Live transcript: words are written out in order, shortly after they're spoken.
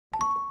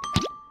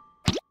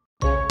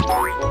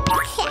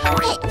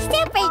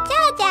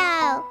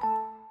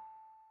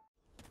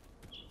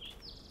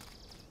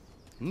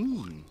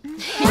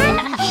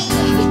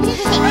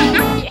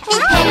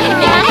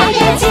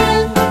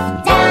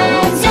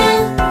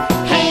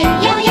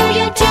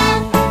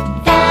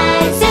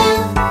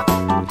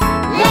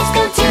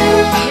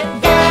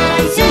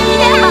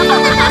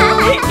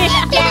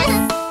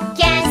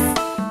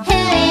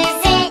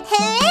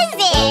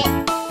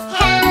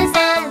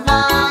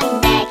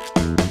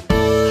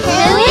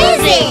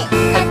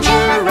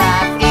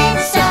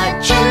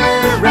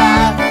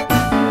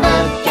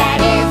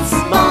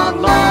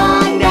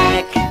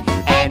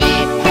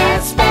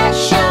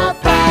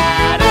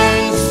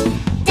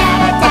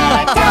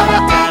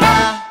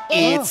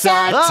It's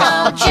a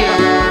tall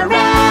giraffe.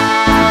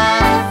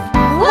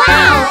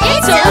 Wow,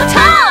 it's so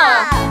tall!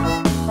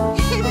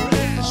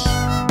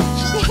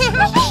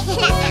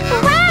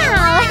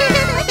 Wow!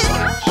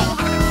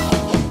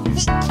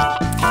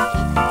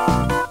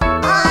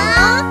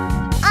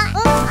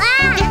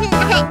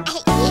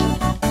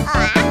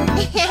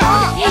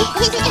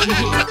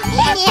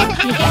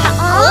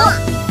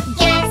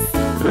 Guess,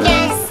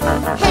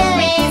 who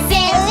is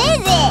it?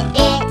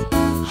 It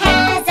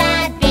has a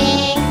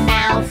big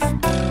mouth.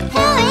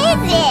 Who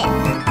is it?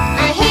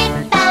 A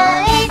hippo,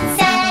 it's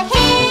a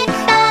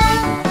hippo.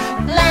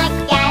 Look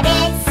at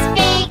its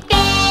big,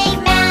 big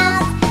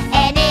mouth.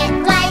 And it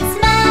likes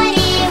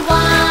muddy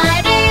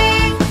water.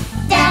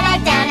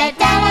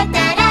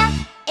 Da-da-da-da-da-da-da-da.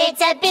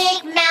 It's a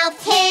big mouth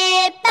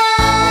hippo.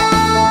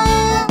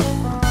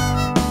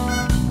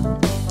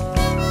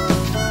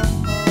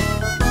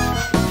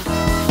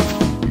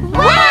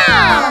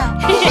 Wow!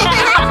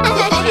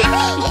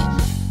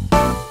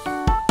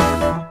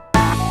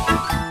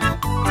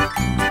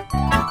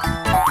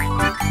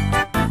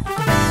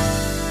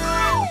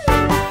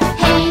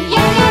 Hey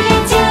yo yo yo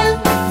zoo,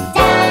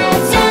 da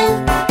zoo.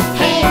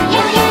 Hey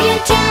yo yo yo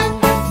zoo,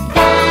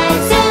 da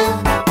zoo.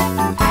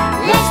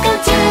 Let's go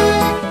to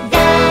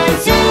the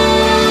zoo.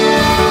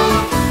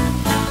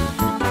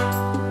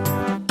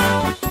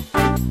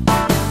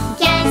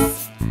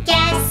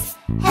 Guess,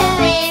 who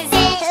is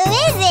it?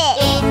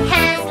 It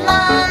has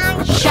long,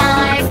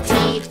 sharp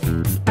teeth.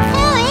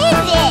 Who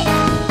is it?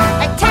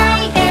 A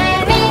tiger,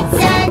 it's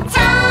a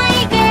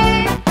tiger.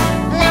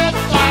 Look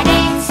at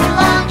its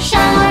long,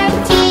 sharp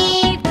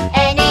teeth.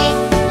 And it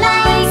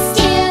likes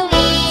to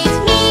eat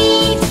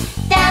meat.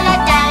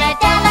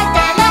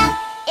 Da-la-da-la-da-la-da-la.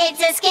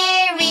 It's a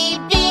scary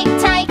big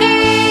tiger.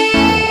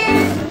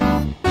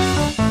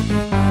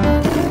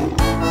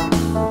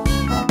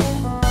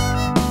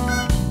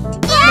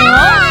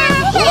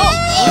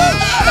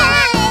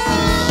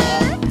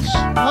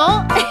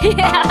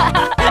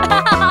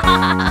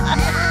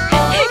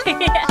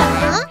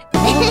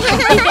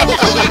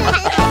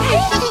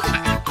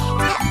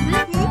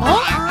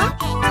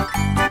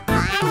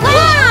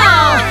 Wow!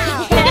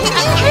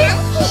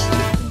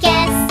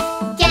 Guess,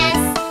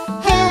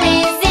 who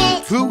is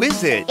it? Who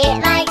is it? It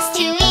likes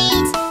to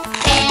eat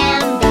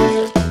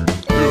bamboo.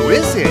 Who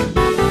is it?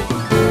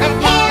 A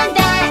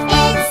panda,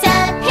 it's a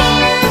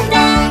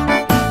panda.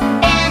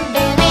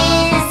 Bamboo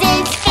is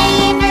its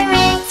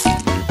favorite.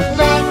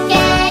 Look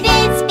at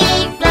its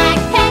big black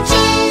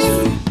patches.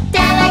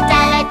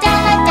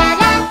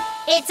 Da-la-da-la-da-la-da-la.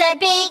 It's a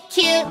big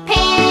cute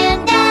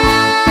panda.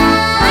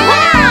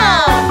 Wow!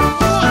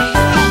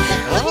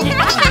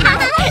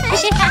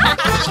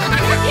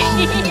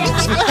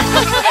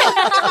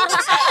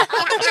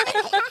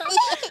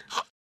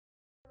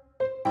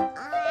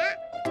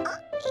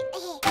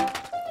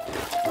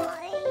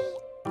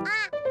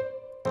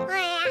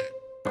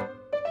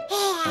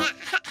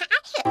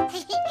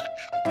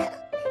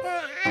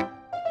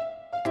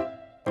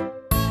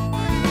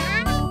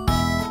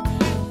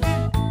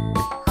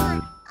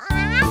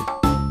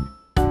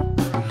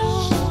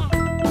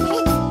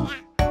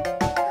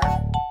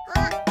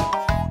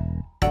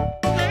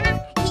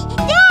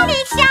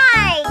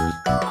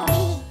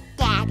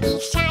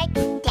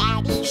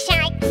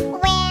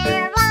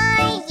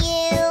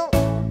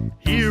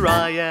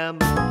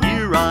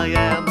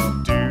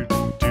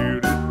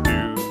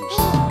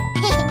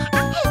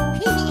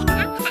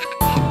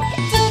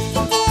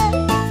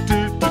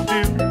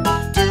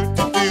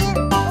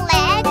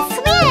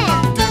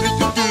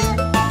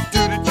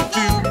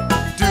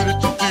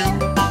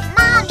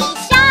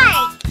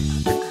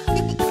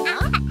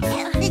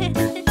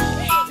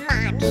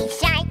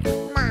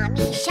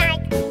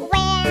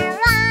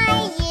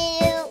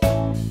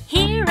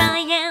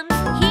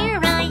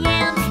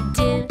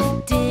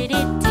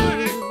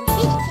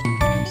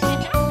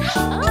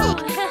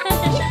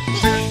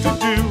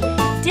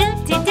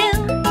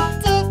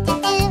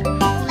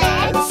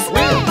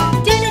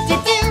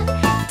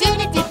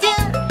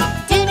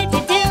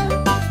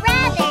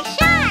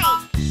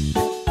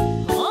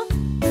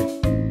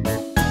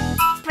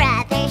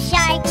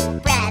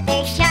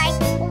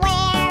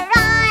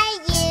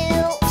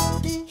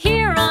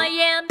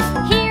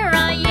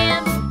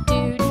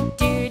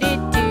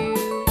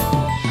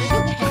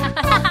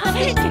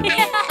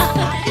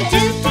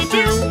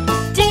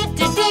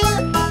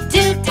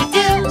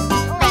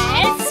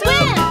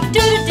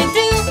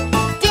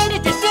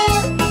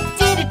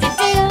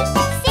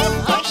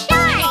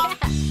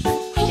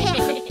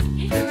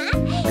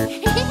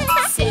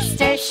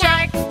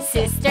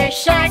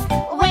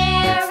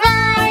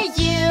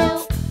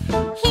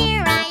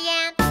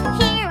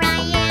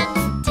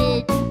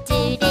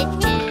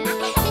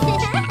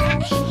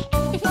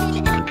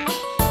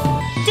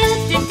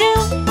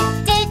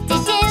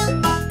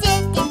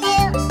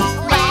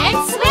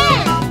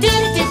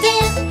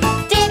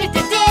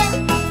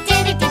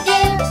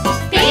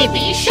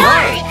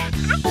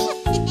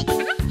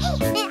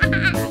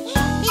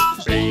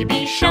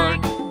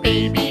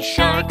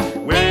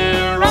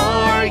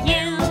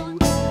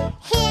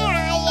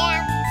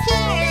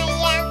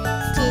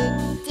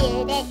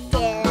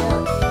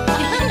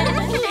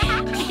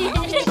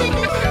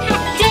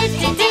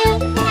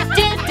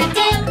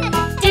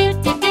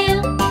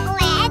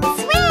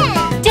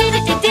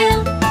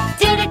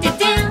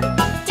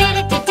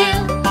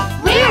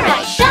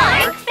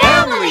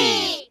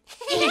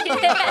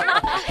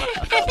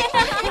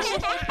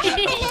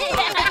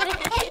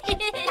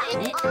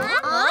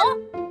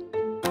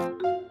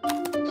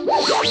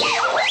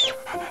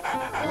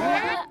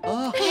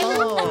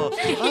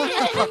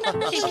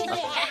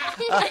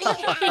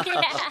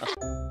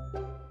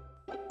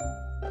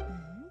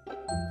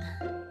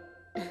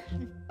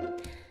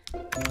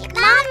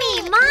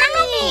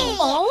 Mommy!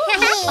 Oh.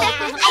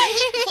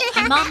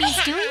 Mommy's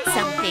doing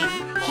something.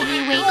 Can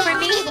you wait for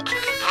me?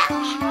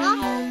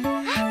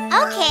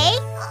 Okay.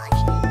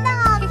 No,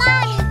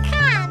 Mommy,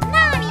 come.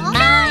 Mommy, come.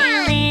 My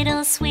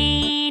little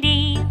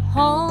sweetie,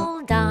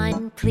 hold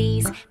on,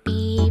 please.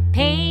 Be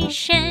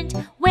patient.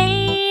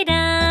 Wait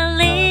a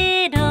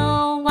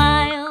little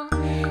while.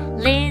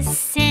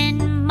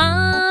 Listen,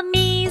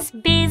 Mommy's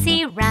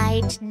busy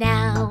right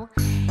now.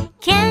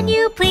 Can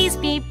you please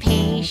be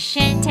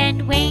patient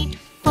and wait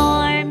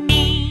for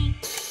me?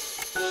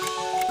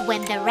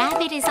 When the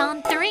rabbit is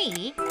on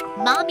 3,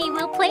 Mommy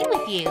will play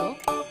with you.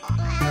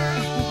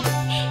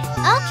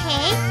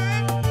 Okay.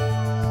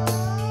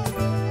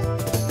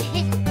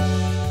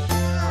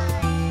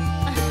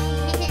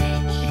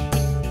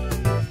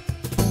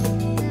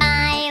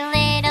 My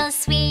little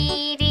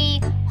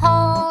sweetie,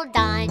 hold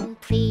on,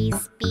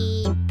 please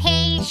be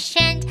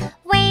patient.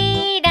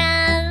 Wait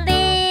a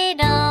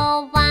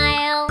little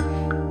while.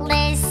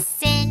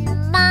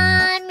 Listen,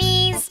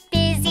 Mommy's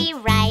busy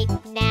right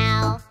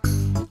now.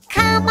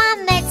 Come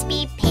on, let's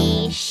be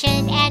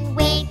patient and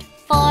wait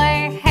for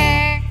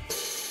her.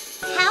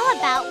 How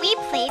about we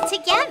play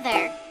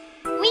together?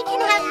 We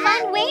can have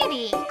fun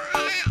waiting.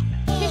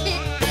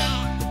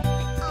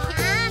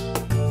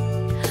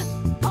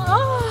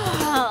 Oh.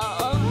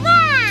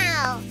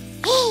 Wow!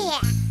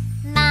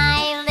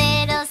 My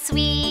little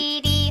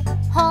sweetie,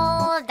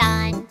 hold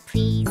on,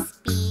 please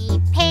be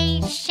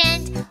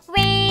patient.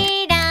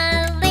 Wait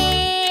a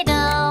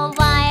little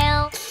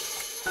while.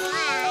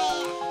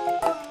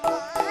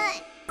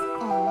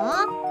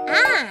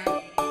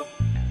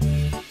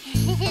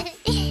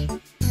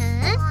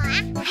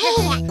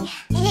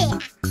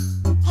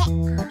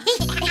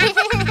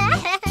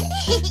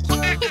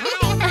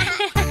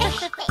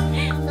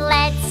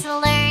 Let's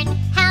learn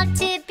how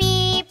to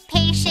be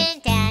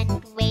patient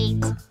and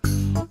wait.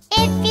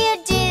 If you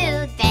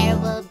do, there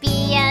will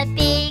be a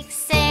big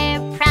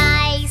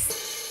surprise.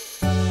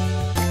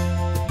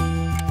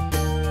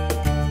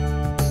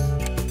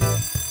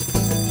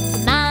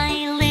 My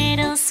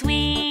little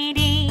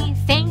sweetie,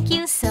 thank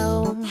you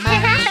so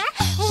much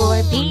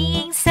for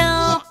being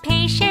so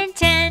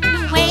patient and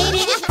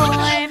waiting for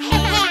me.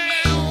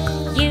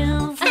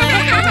 You've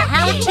learned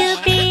how to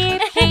be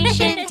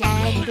patient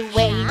and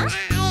wait.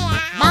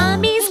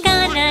 Mommy's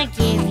gonna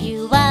give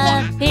you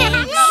a big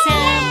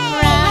surprise.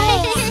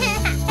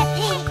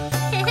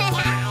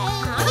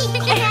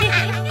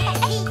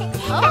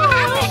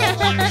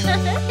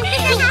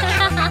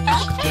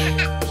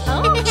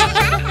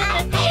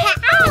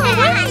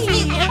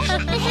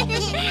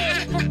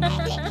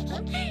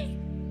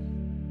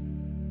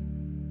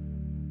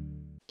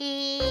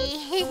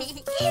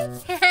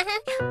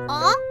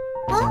 Oh?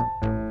 Oh?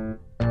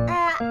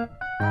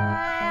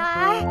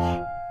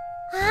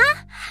 Huh?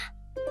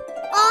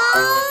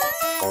 Oh,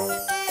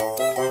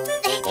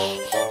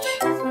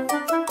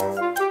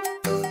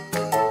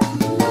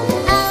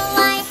 I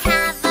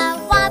have a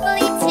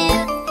wobbly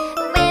tooth.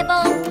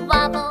 Wibble,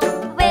 wobble,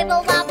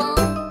 wibble, wobble.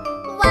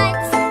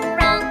 What's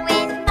wrong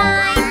with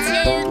my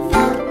tooth?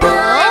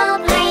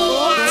 Wobbly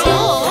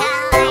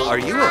tooth. Are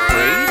you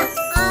afraid?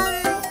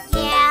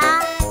 Yeah.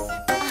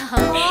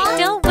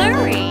 Don't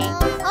worry.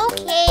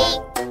 Okay.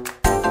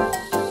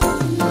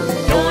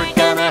 You're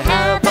gonna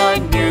have a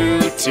new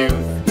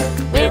tooth.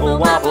 Wibble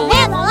wobble,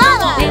 Wibble,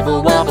 wobble. wibble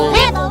wobble.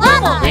 Wibble,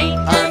 wobble. Wait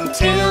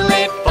until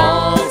it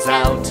falls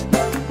out.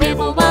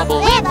 Wibble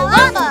wobble, Wibble,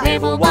 wobble.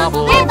 wibble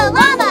wobble. Wibble,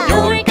 wobble.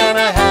 You're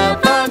gonna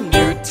have a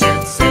new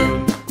tooth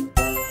soon.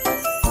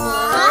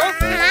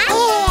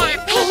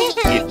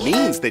 It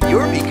means that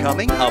you're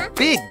becoming a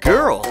big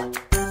girl.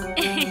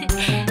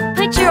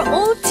 Put your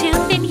old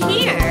tooth in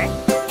here,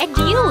 and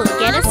you will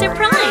get a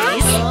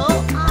surprise.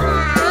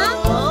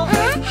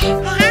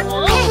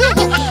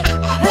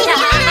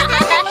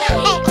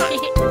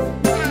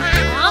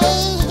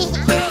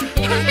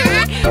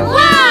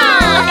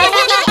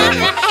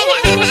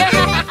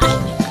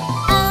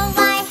 Oh,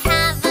 I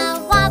have a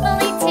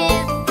wobbly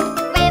tooth.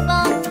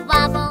 Wibble,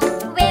 wobble,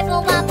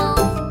 wibble, wobble.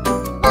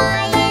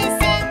 Why is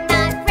it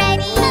not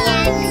ready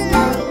yet?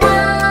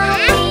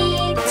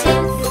 Wobbly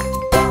tooth.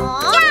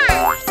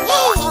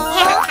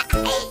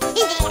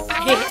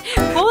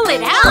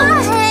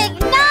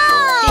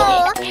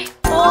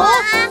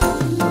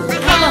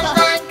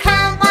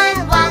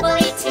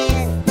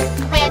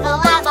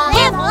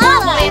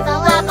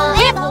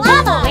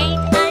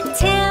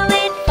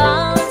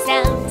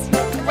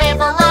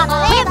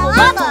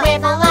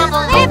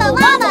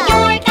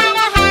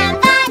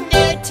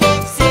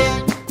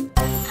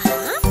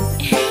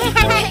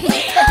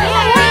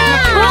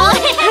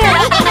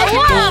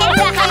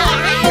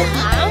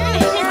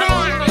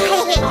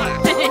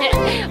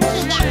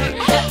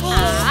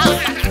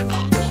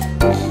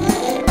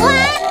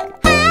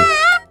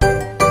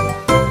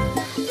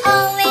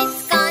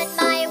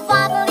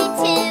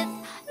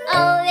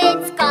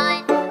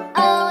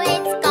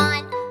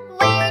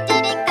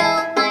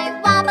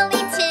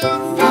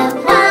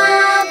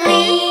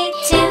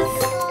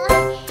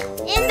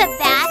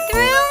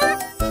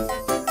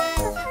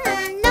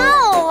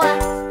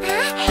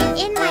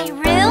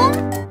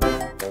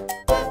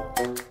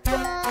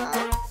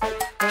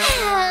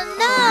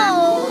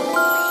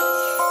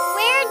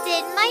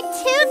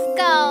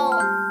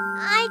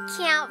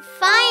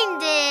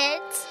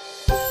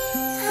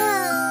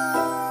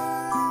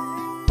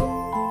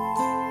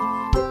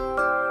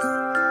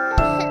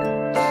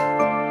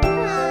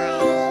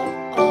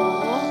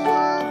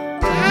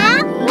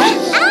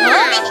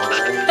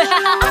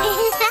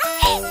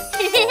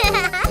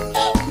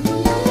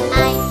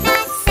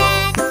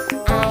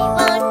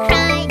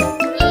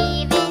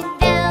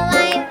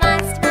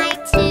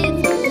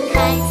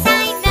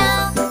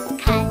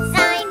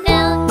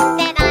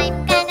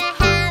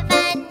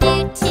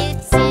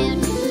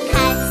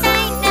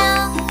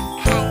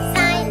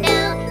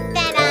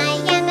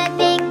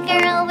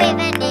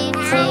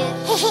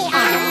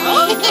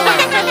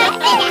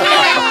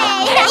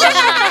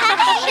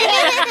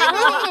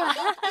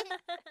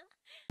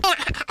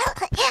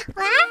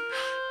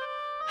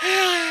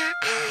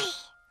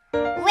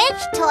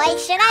 toy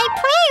should I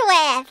play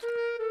with?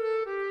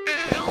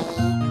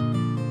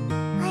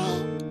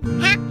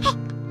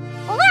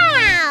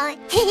 Wow!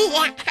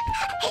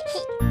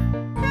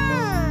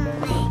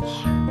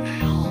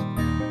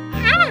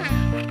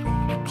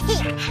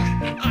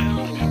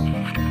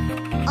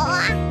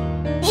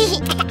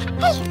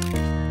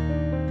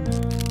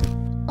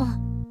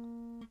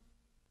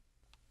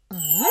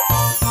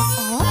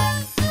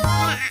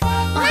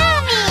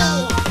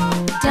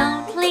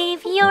 Don't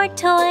leave your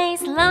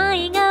toys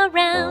lying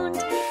around.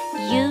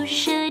 You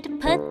should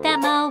put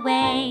them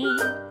away.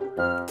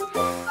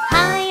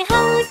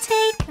 Hi-ho,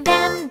 take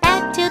them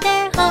back to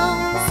their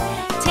homes.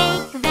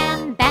 Take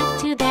them back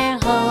to their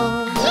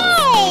homes.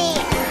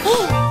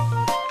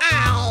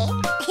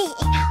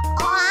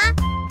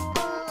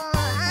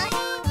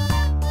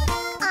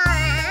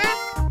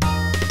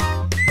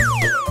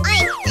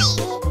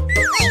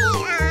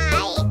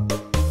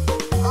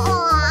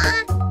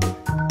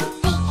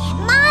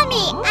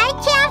 Mommy, I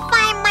can't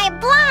find my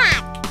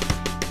block.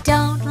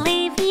 Don't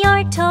leave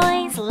your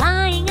toys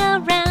lying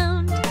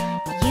around.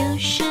 You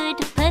should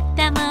put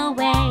them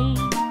away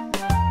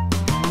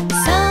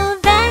so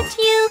that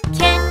you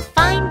can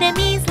find them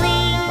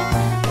easily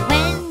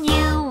when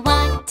you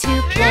want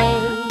to play.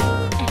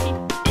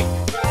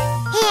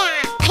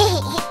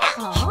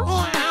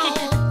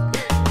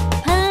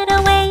 Put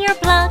away your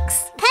blocks.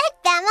 Put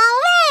them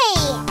away.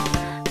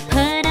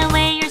 Put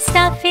away your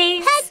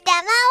stuffies. Put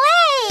them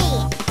away.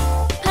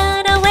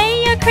 Put away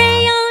your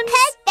crayons.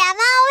 Put them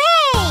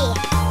away.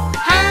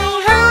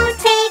 Hi-ho,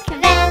 take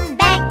them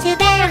back to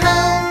their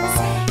homes.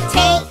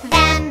 Take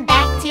them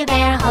back to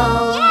their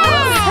homes.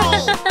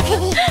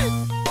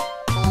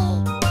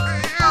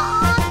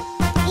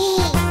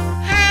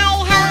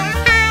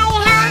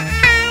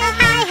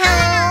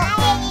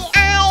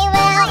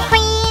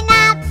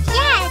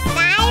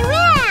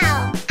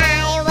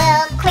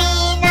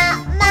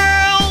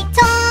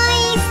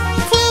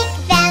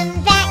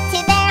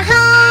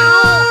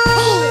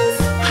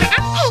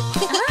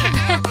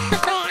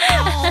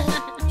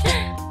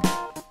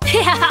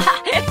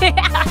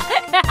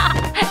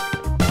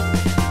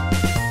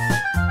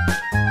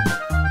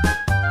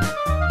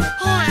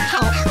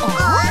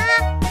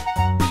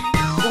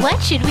 What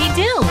should we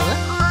do?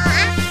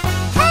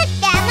 Put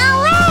them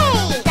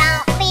away!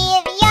 Don't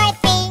leave your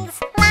things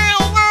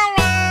lying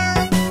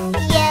around.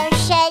 You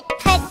should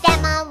put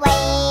them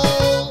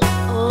away.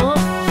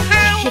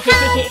 Hi-ho,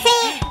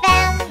 take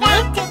them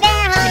back to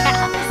their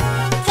homes.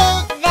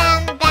 Take them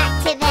back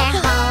to their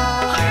homes.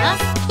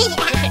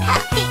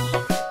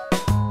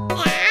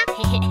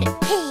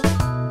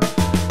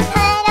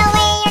 Put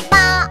away your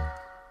ball.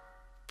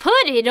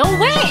 Put it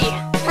away!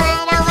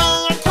 Put away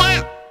your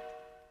cap.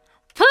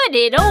 Put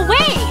it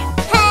away!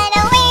 Put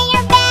away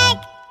your bag.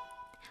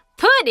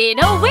 Put it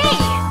away!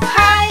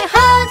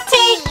 Hi-ho,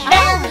 take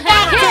them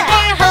back to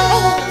their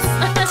homes.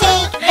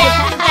 Take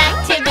them back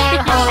to their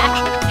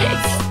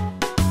homes.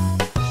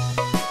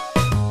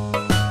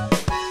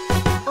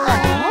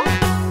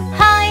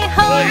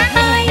 Hi-ho,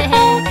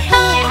 hi-ho,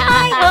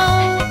 hi-ho.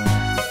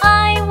 I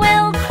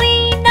will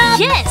clean up.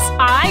 Yes,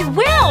 I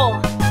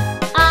will.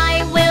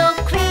 I will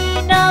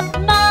clean up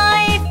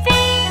my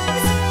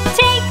things.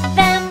 Take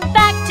them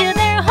back to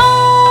their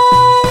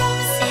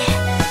homes.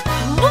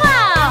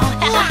 Wow!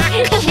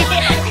 Yay!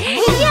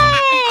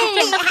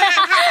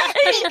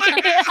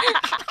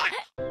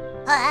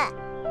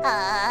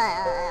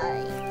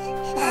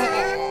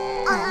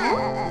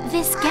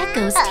 This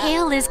gecko's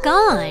tail is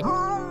gone.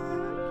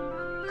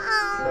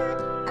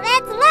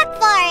 Let's look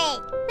for it.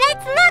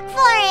 Let's look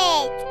for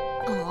it.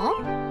 Oh?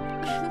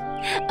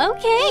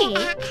 Okay.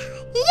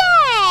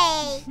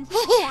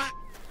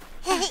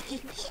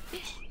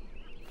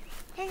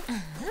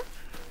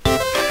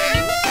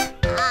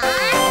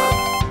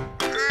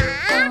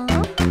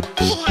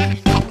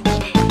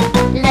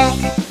 Look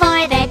for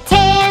the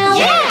tail.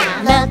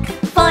 Look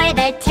for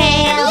the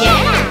tail.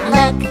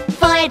 Look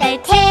for the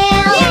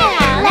tail.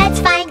 Let's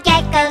find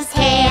Gecko's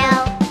tail.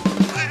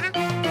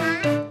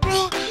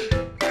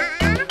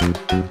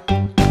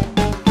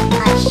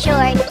 A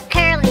short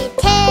curly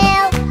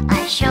tail. A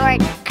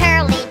short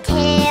curly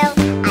tail.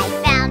 I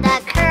found a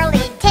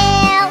curly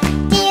tail.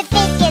 Do you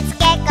think it's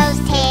Gecko's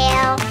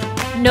tail?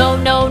 No,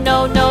 no,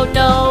 no, no,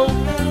 no.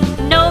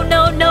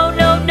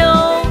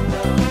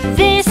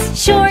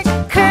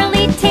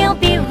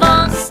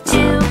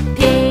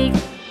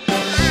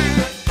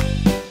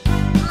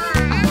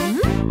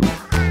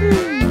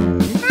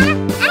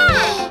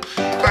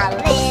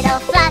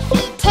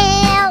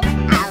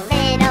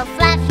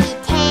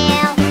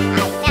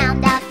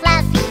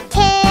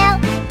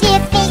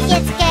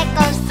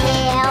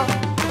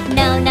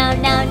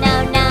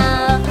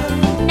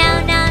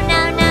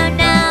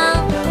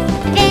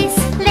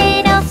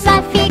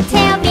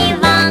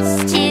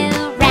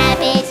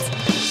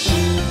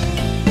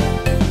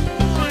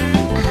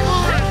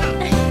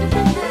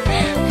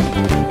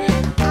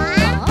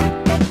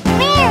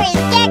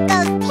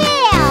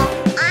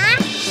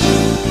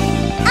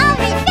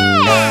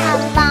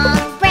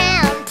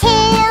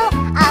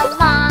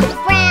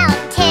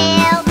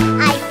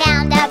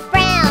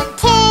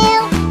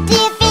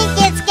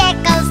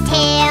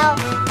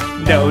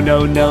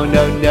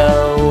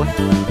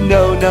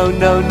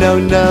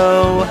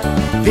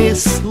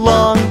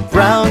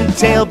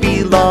 tail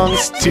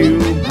belongs to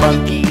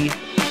monkey.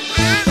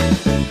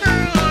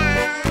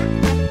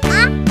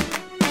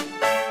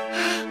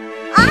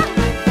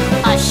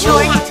 A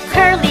short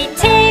curly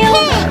tail,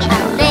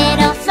 A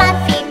little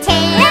fluffy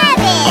tail.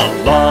 Rabbit.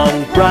 A long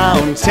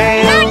brown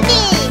tail.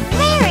 Monkey.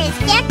 Where is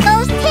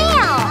Gecko's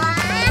tail?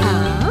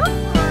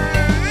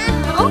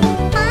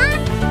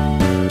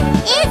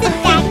 Isn't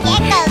that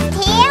Gecko's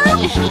tail?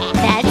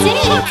 that's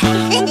it!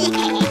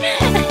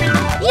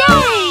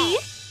 Yay!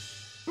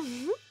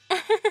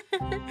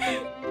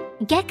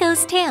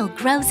 Gecko's tail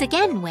grows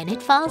again when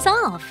it falls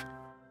off.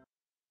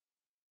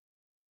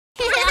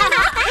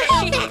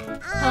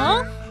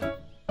 Huh?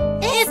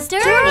 It's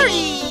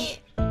dirty.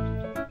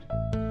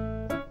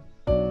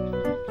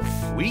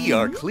 We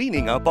are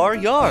cleaning up our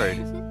yard.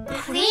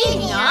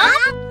 Cleaning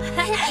up?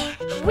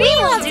 We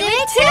will do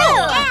it too.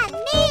 And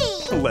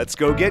me. Let's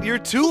go get your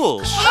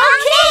tools.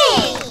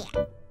 Okay.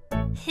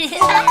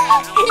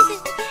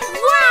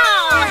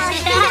 Wow!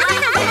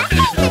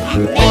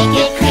 Make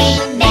it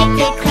clean,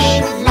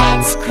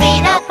 let's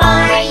clean up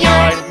our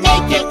yard.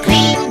 Make it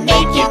clean, we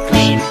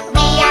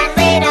are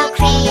little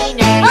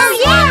cleaners. Oh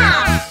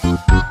yeah!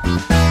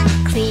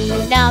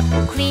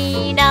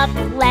 Clean up,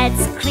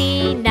 let's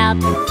clean up.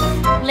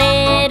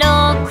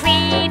 Little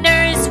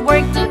cleaners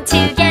working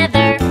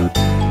together.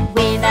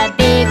 With a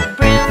big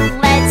broom,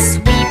 let's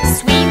sweep,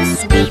 sweep,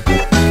 sweep.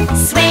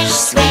 Swish,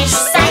 swish,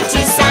 side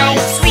to side.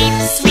 Sweep,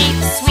 sweep,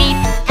 sweep.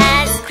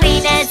 As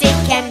clean as it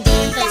can be.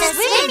 The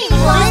swimming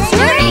pool is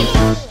dirty.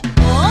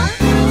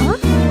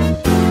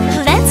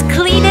 Let's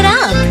clean it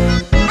up.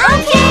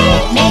 Okay.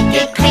 Make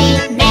it clean,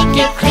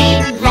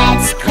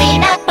 let's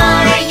clean up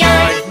our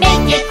yard.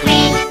 Make it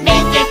clean,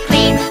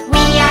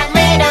 we are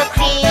little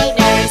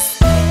cleaners.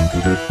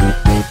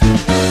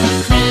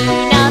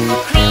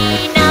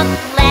 Clean up,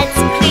 let's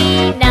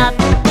clean up.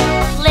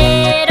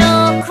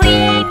 Little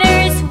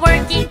cleaners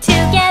working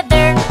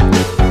together.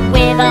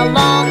 With a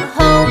long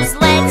hose,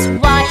 let's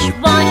wash,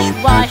 wash,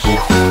 wash.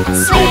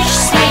 Swish,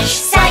 swish,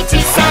 side to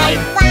side.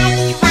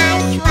 Wash,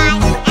 wash,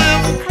 wash,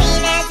 as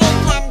clean as it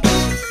can be.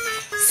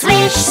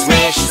 Swish,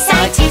 swish,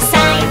 side to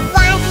side.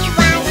 Wash,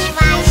 wash,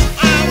 wash,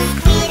 as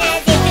clean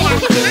as it can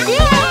be.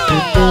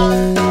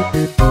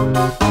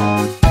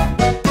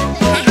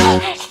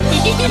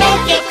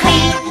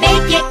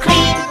 Make it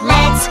clean,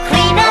 let's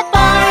clean up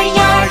our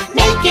yard.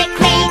 Make it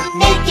clean,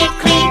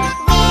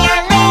 we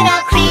are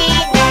little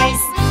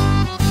cleaners.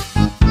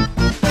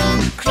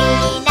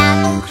 Clean up,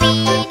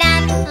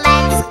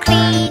 let's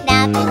clean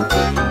up.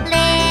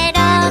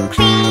 Little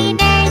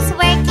cleaners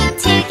working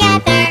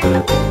together.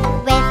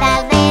 With a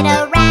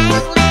little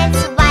rag,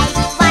 let's wipe,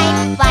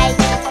 wipe, wipe.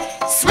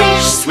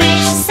 Swish,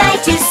 swish,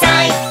 side to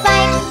side.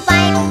 Wipe,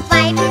 wipe,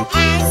 wipe,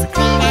 as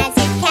clean as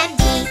it can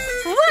be.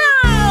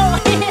 Wow!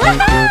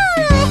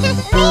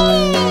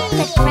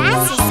 The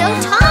grass is so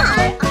tall.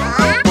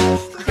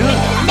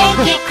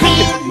 Make it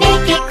clean,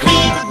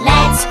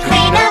 let's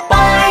clean up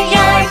our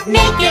yard.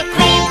 Make it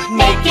clean,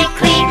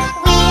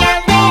 We are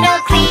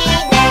little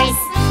cleaners.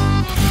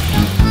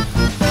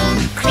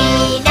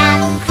 Clean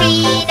up,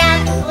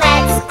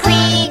 let's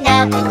clean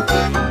up.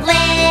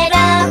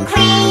 Little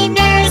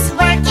cleaners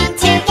working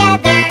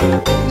together.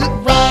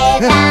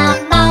 With a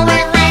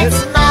mower, let's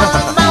mow,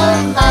 mow,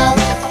 mow.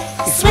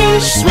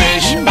 swish,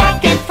 swish,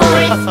 back and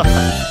forth.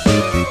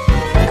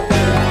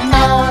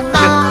 Mow,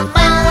 mow,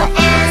 mow,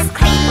 as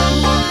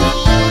clean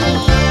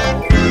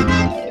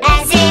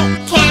as it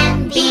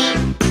can be.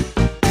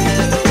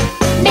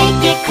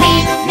 Make it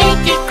clean,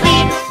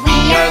 we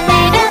are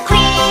little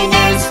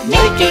cleaners.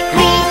 Make it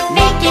clean,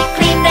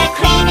 the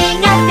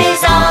cleaning up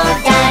is all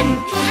done.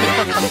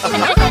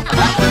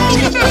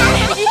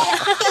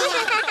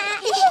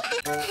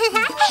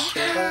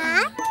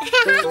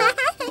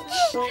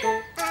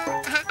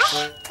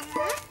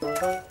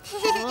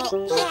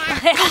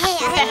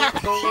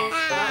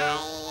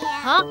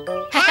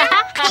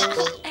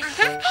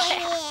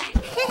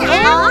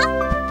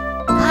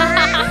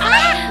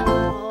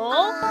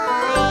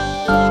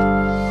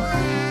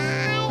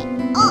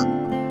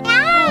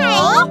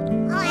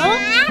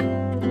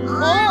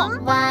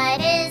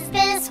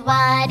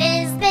 What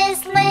is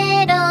this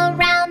little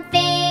round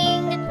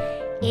thing?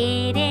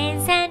 It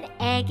is an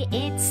egg,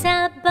 it's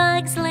a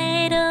bug's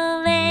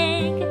little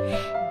egg.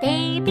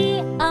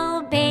 Baby,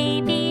 oh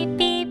baby,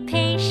 be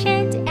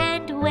patient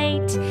and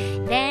wait.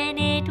 Then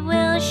it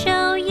will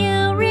show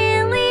you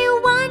really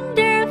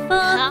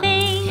wonderful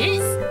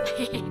things.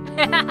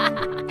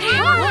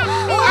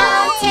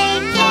 I'll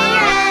take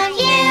care of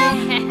you.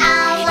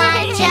 I'll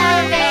watch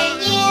over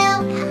you.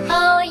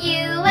 Oh,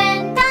 you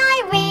and I,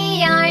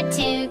 we are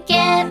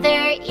together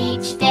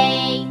each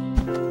day.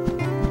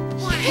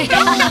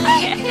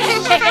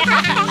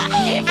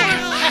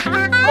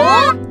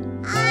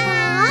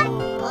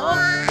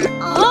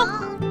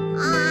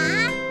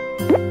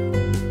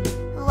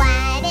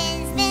 What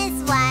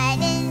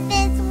is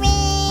this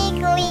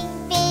wiggling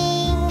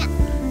thing?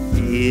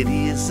 It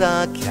is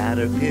a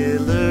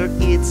caterpillar,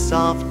 it's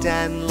soft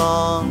and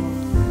long.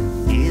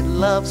 It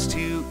loves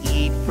to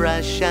eat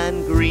fresh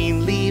and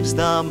green leaves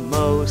the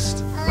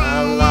most. La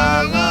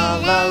la la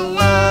la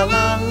la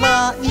la la,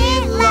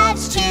 it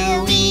loves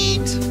to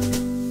eat.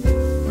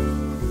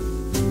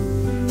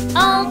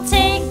 I'll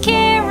take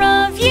care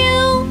of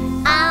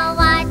you. I'll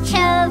watch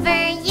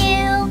over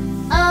you.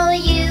 Oh,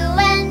 you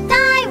and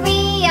I,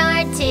 we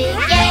are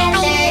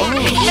together.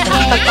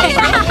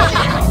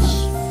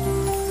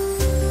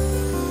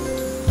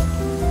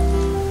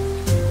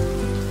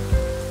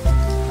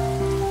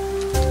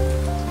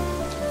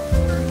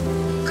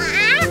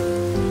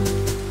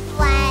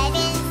 What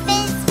is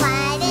this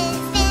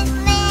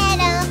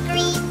little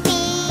green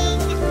thing?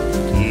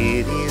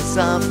 It is a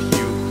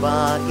pupa,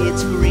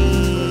 it's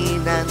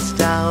green and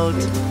stout.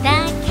 The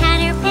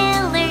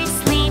caterpillar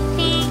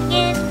sleeping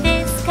in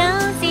this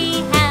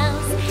cozy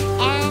house,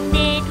 and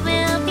it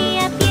will be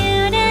a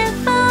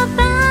beautiful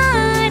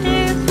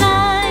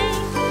butterfly.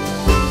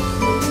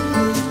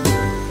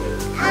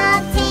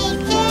 I'll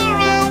take care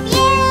of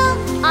you.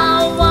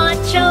 I'll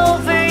watch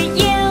over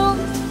you.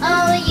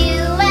 Oh, you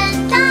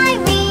and I,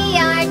 we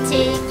are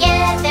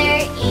together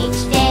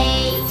each day.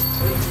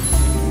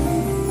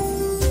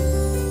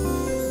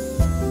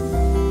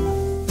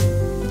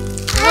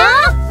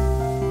 Huh?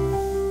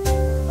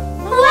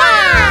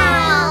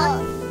 Wow!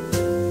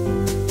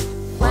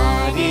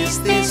 What is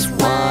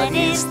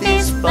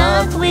this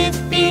bug with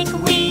big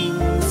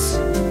wings?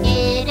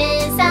 It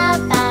is a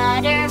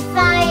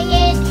butterfly,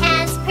 it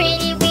has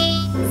pretty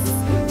wings,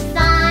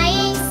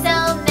 flying so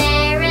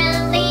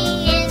merrily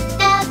in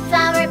the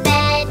flower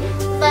bed.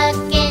 Look,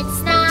 it's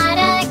not a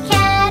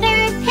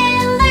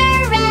caterpillar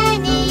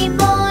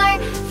anymore.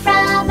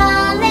 From a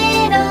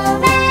little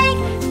rag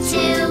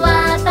to a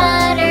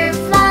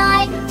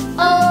butterfly.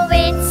 Oh,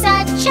 it's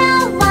such a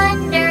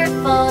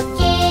wonderful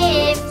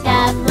gift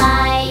of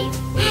life.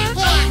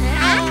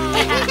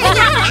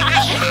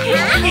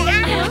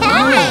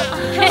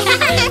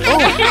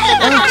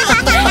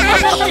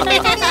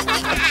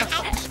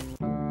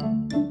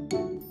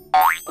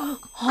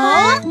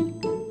 Huh?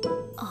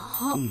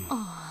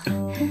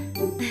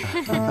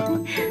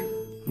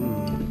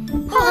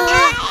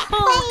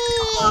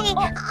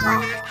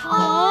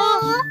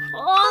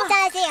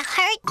 Does it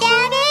hurt,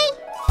 Daddy?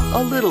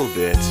 A little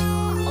bit.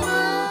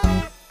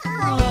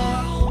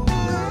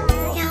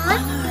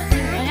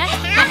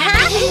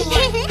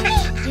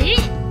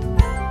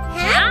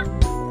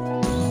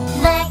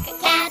 Look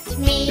at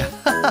me.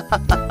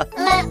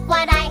 Look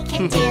what I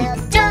can do.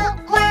 Don't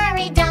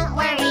worry, don't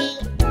worry.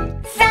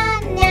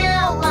 From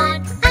now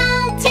on,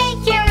 I'll take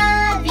care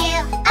of you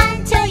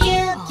until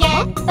you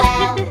get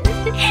well.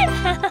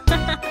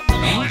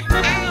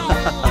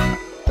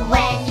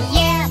 When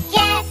you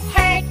get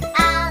hurt,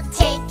 I'll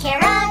take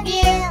care of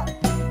you.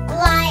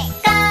 Like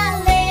a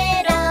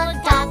little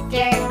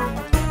doctor,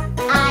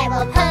 I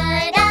will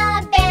put a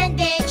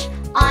bandage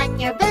on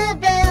your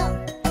boo-boo.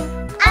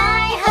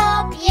 I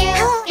hope you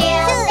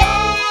feel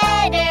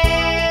better.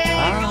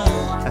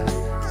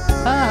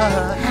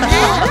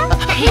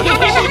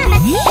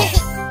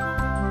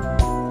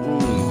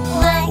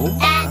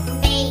 Look at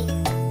me.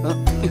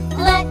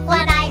 Look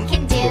what I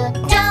can do.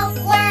 Don't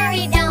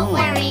worry, don't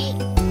worry.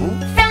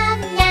 From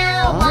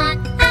now on,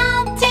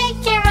 I'll take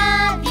care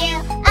of you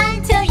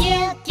until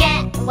you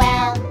get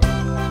well.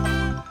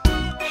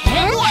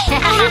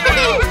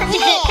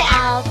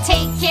 I'll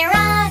take care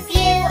of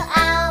you.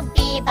 I'll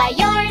be by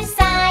your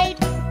side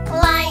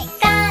like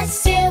a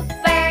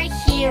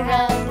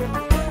superhero.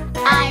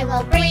 I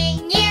will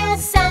bring you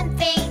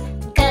something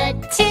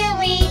good to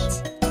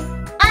eat.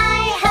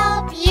 I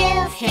hope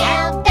you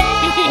feel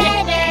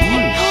better.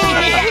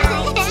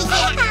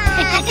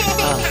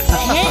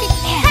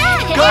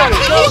 Go,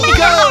 go,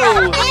 go!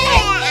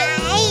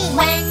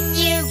 When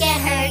you get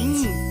hurt,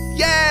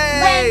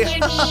 Yay! when you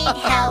need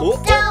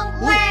help, don't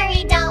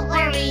worry, don't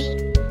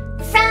worry.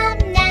 From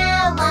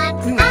now on,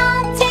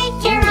 I'll take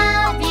care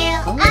of you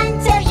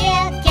until you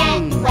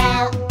get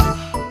well.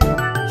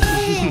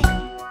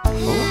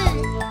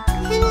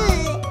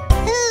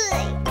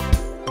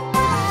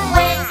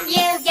 When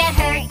you get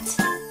hurt,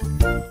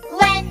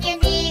 when you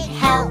need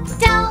help,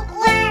 don't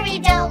worry,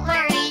 don't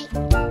worry.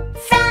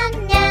 From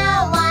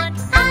now on,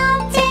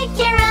 I'll take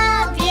care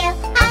of you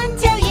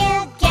until you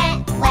get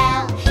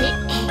well.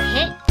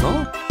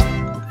 Oh,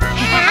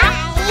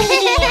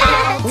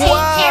 I'll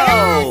take care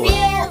of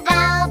you.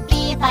 I'll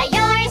be by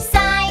your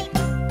side,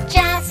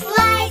 just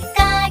like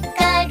a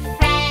good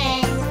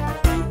friend.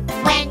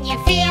 When you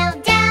feel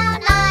down,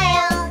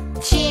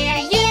 I'll cheer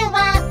you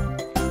up.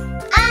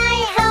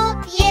 I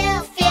hope you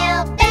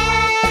feel better.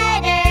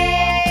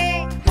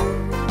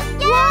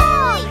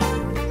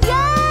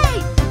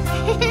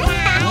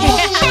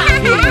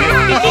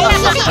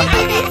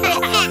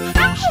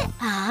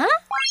 Huh?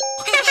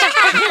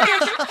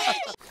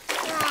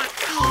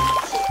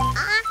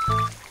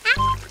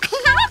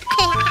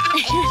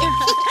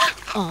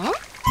 Oh?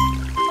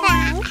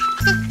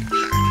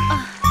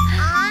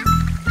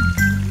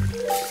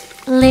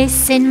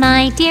 Listen,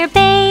 my dear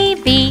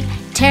baby,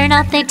 turn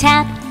off the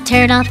tap,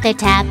 turn off the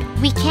tap.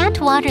 We can't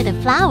water the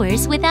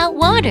flowers without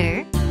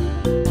water.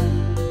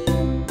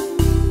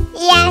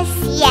 Yes,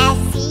 yes,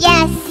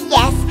 yes,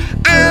 yes.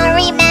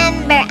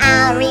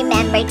 I'll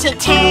remember to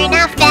turn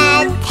off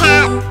the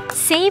tap.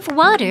 Save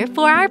water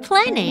for our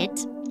planet.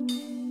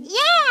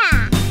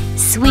 Yeah!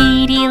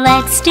 Sweetie,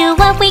 let's do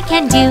what we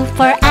can do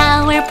for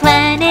our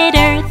planet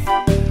Earth.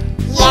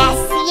 Yes,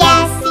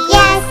 yes,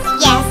 yes,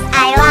 yes,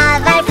 I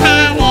love our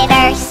planet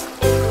Earth.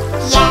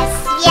 Yes,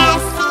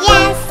 yes,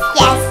 yes,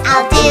 yes,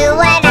 I'll do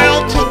what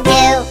I can do.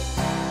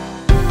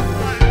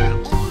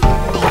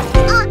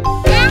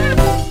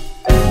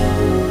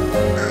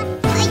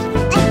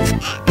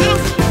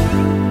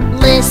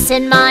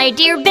 Listen, my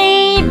dear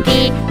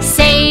baby,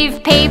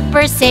 save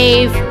paper,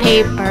 save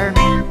paper.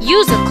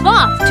 Use a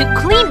cloth to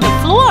clean the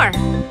floor.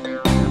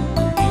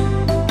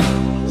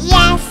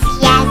 Yes,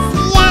 yes,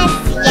 yes,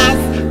 yes,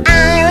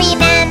 I'll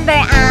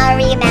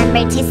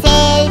remember to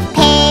save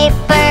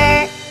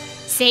paper.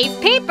 Save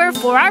paper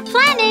for our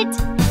planet.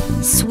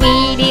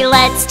 Sweetie,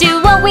 let's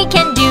do what we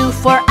can do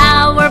for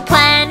our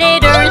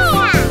planet Earth.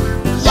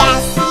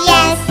 Yes,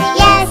 yes,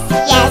 yes,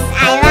 yes,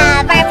 I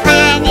love our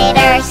planet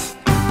Earth.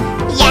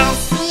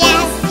 Yes,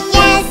 yes,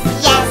 yes,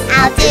 yes,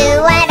 I'll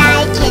do what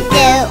I can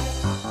do.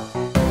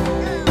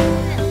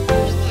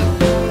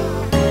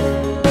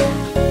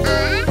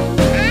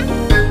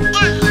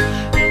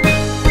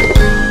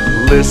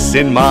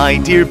 Listen, my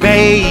dear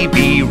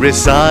baby,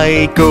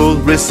 recycle,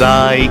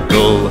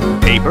 recycle.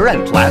 Paper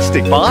and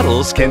plastic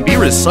bottles can be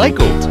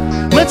recycled.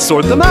 Let's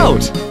sort them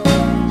out.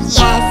 Yes,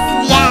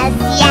 yes,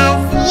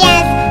 yes,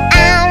 yes,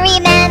 I'll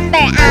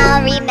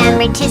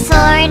remember to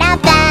sort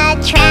out the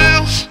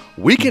trash.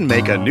 We can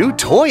make a new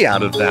toy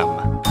out of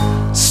them.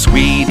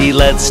 Sweetie,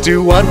 let's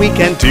do what we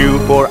can do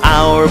for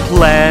our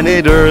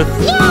planet Earth.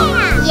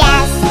 Yeah!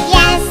 Yes,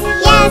 yes,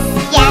 yes,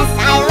 yes,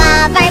 I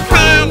love our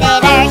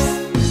planet Earth.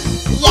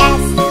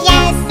 Yes,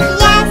 yes,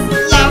 yes,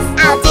 yes,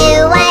 I'll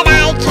do what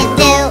I can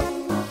do.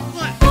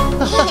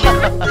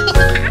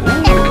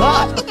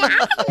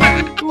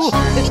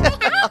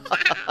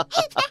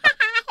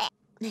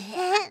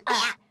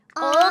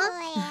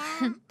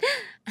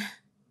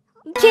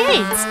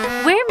 Kids,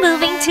 we're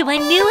moving to a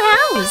new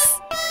house.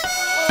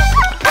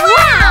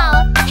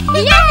 Wow!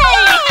 Yay!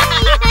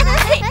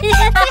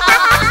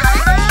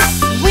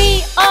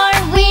 We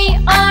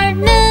are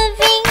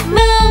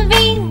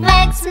moving.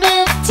 Let's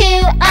move to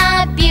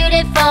a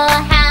beautiful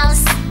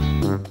house.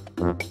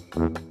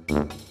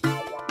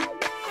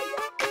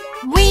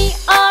 We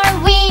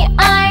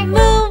are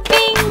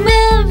moving.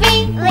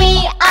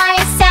 We are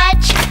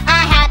such a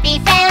happy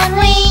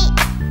family.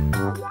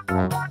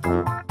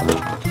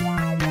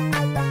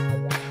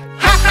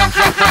 Ha ha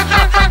ha ha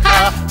ha ha ha.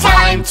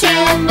 Time to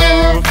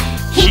move.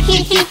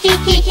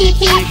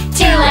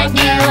 To a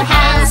new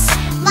house.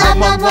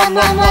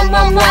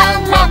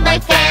 Love my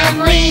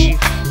family.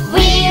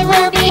 We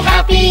will be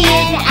happy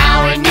in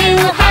our new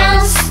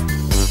house.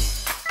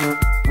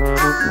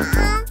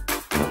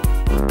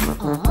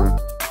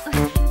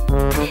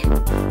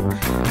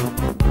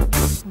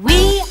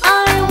 We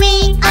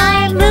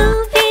are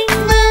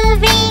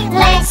moving.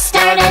 Let's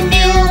start a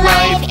new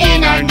life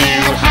in our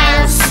new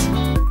house.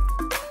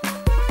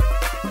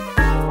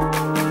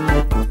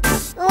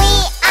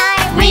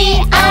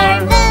 We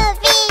are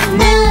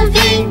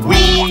moving.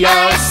 We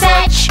are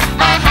such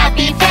a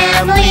happy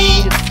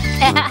family.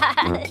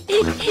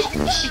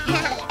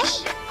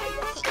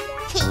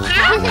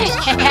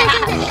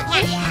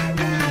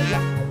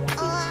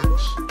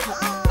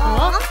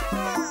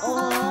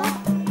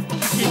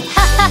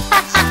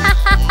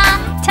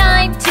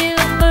 Time to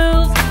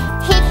move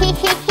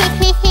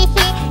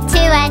to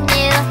a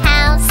new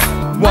house.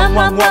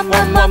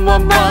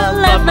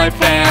 Love my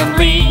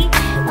family.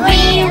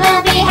 We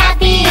will be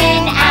happy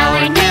in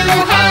our new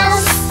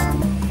house.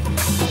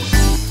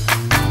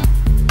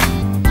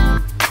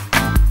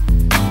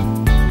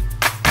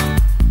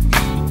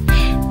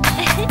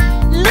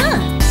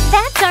 Look,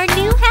 that's our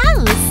new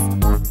house.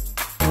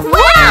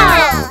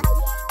 Wow!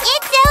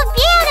 It's so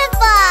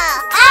beautiful!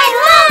 I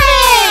love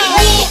it!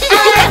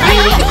 We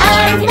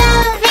are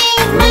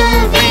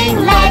moving.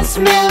 Let's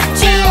move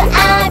to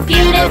a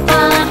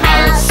beautiful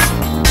house.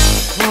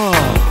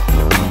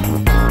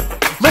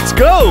 Let's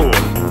go!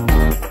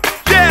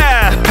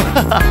 Yeah!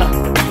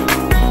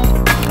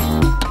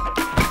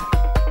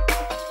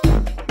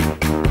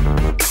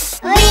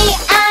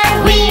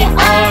 We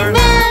are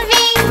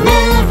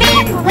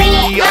moving.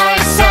 We are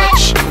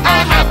such a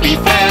happy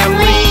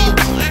family.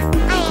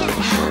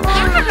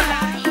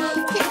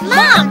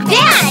 Mom,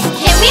 Dad,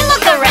 can we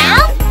look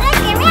around?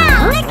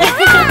 Look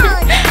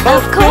around!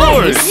 Of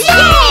course! Yay!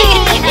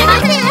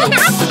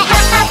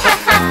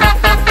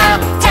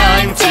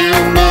 Time to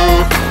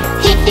move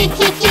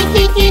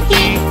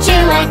to a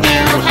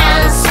new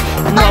house.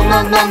 Love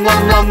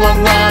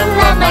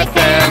my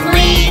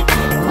family.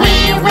 We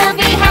will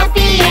be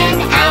happy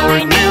in our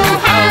new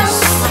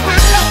house.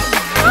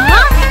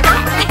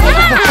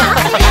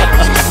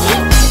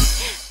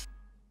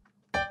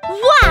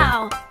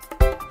 Wow!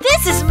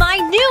 This is my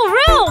new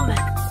room!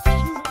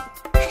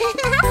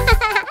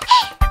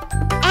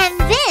 And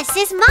this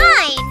is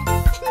mine.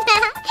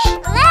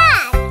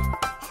 Look!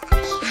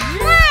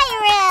 My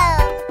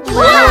room!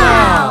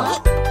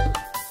 Wow!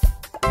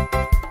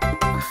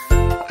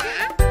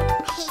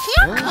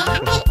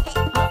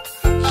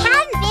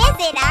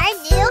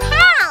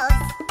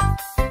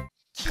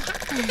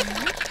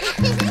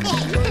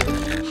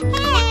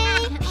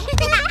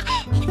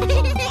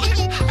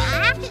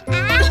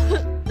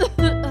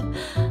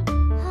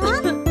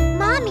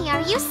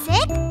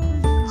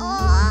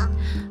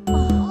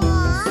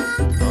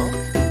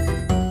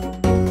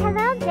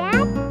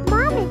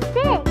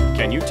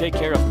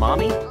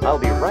 Mommy. I'll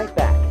be right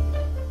back.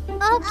 Okay.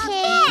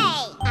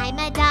 I'm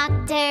a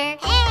doctor.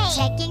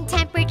 Checking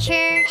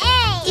temperature.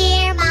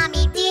 Dear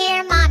mommy,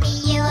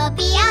 you will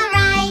be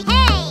alright.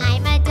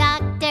 I'm a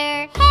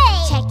doctor.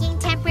 Checking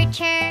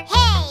temperature.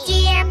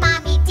 Dear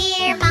mommy,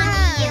 you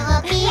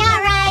will be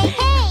alright.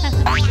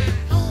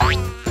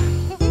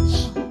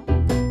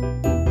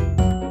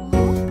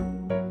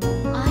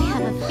 I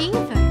have a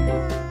fever.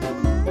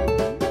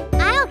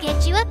 I'll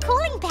get you a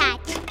cooling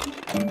patch.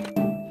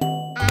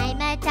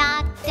 I'm a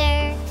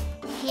doctor.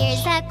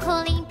 Here's a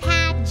cooling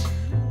patch.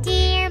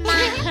 Dear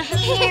mommy,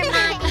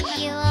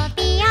 you will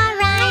be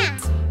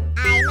alright.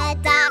 I'm a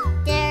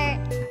doctor.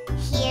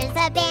 Here's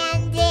a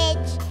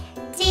bandage.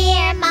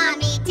 Dear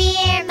mommy,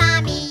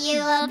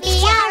 you will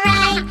be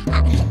alright.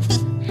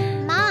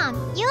 Mom,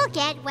 you'll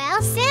get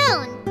well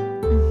soon.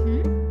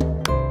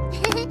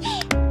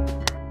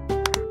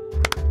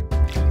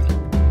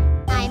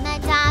 I'm a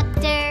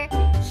doctor.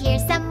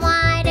 Here's some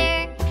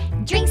water.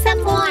 Drink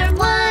some warm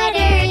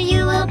water.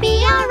 You will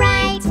be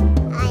alright.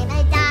 I'm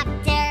a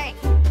doctor.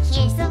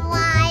 Here's some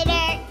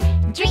water.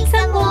 Drink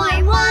some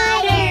warm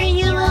water.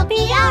 You will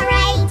be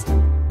alright.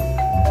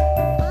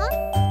 Huh?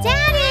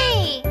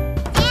 Daddy!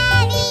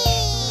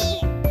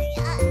 Daddy!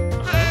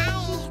 Hi.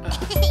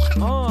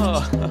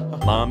 Oh,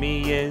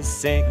 Mommy is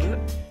sick.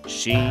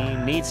 She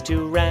needs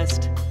to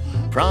rest.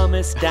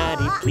 Promise,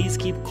 Daddy, please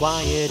keep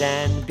quiet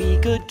and be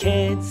good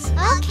kids.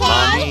 Okay.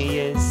 Mommy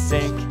is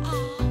sick.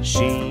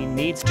 She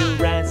needs to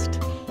rest.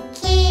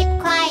 Keep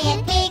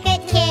quiet, be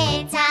good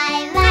kids.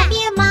 I love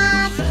you,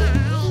 Mom.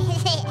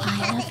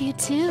 I love you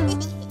too.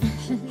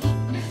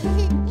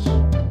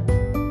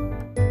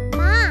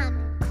 Mom,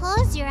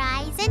 close your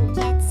eyes and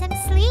get some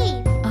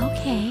sleep.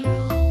 Okay.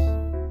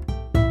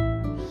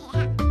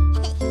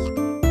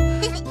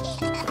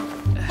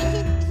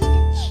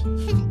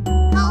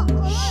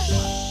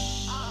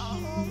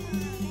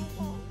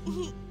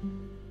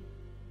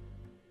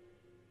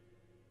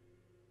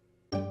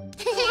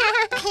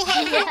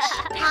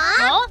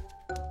 Huh?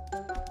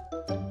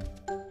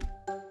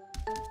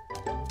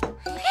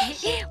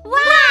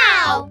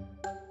 Wow!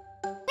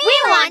 We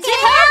want to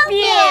help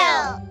you!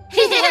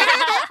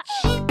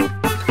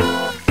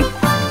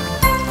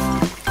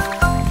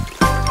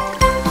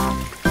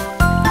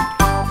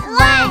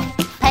 1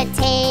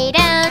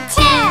 potato,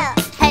 2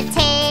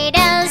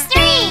 potatoes,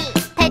 3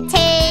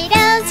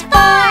 potatoes,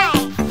 4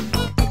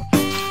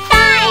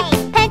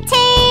 5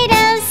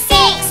 potatoes,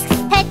 6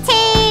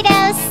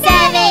 potatoes,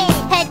 7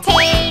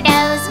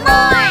 potatoes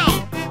more.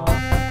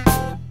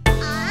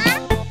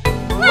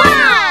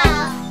 Wow!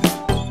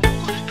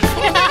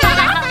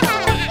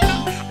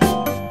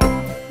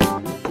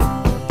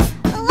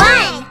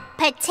 1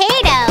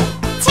 potato,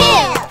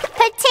 2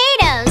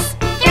 potatoes,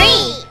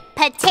 3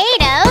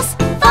 potatoes,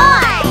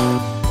 4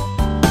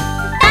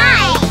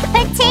 5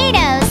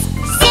 potatoes,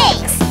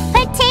 6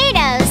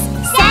 potatoes,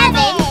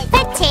 7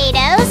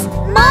 potatoes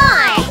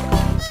more.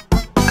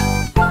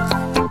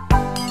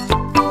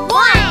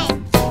 1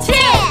 2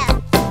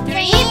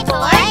 3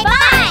 4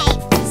 5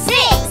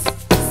 6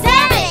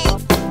 7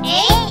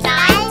 8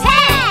 9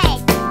 10.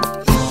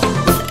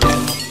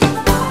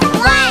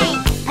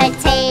 1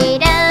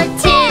 potato,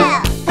 2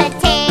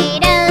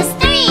 potatoes,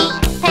 3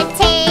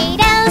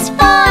 potatoes,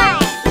 4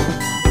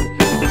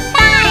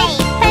 5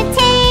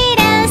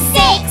 potatoes,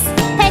 6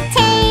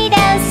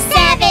 potatoes,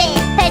 7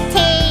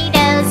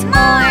 potatoes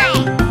more.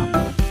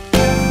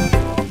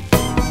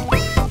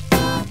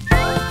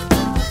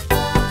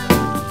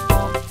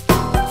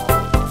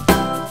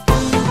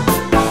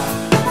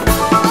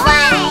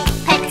 1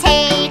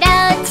 potato,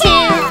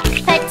 2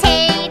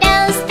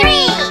 potatoes,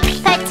 3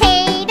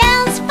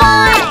 potatoes,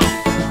 4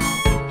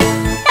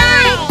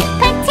 5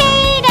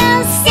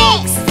 potatoes,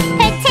 6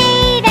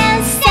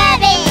 potatoes,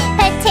 7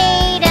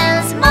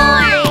 potatoes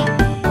more.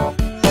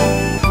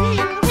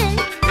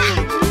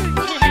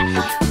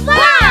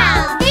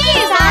 Wow,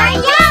 these are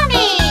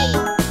yummy!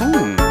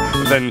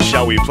 Then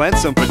shall we plant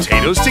some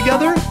potatoes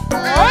together?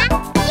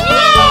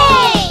 Yay!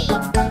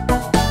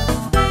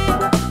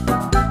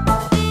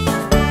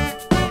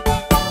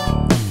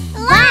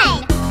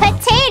 1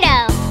 potato,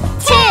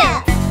 2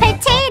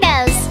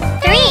 potatoes,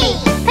 3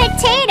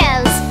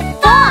 potatoes,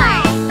 4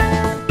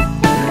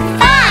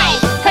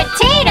 5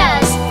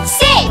 potatoes,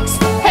 6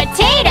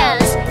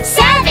 potatoes,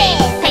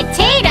 7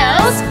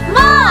 potatoes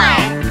more.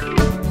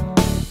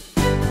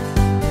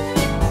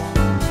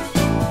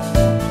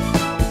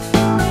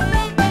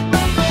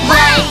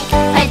 1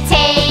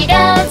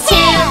 potato,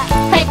 2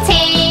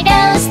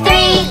 potatoes,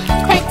 3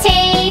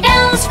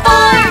 potatoes,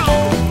 4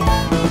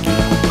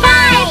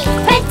 5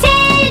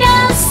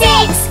 potatoes,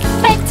 6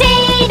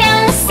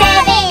 potatoes,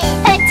 7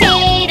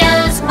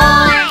 potatoes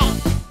more.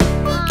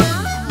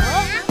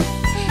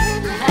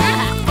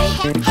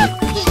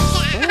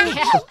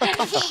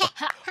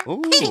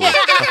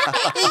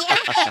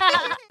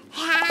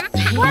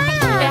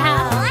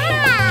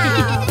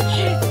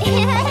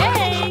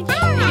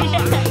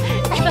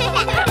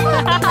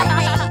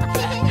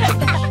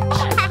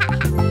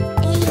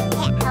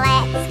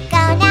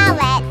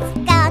 Let's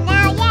go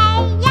now, yay,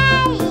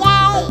 yay,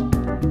 yay!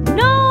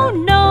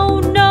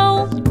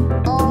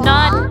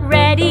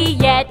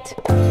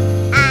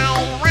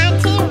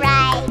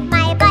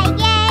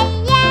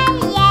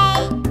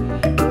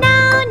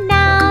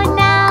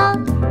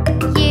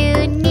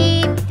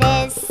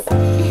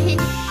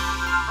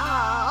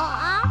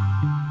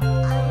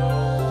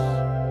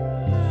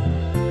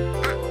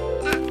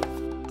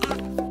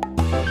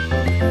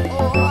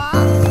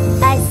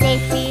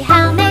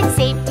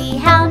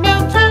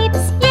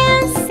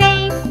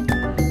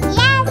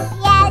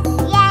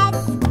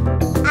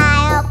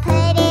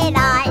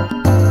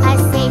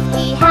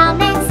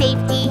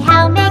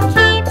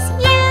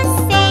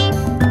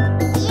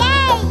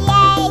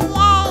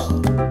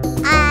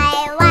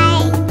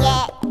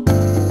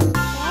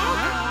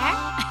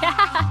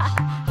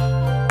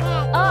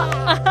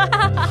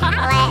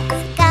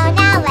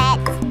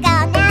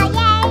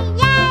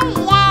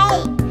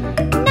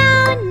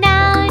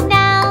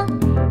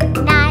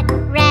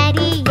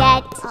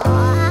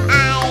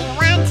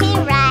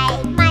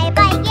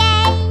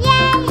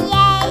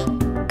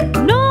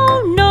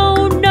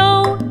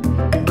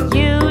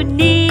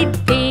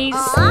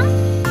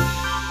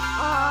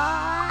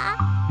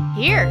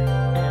 Here.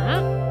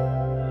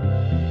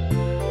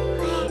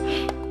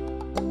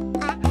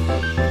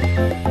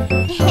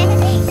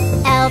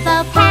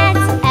 Elbow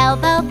pads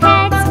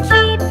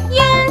keep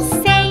you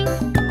safe.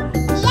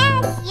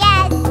 Yes,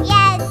 yes,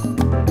 yes,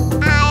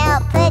 I'll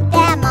put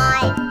them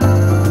on.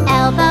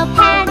 Elbow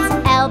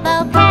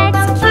pads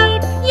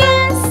keep you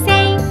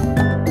safe.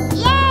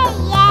 Yay,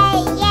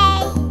 yay,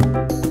 yay,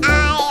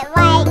 I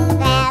like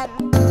them.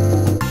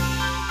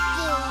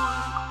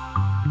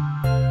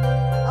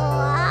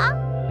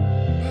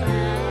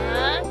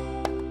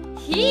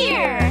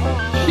 Here.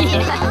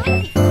 Knee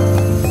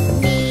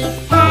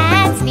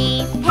pads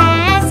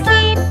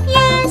keep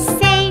you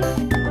safe.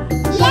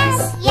 Yes,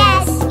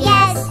 yes,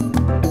 yes,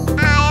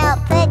 I'll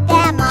put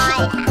them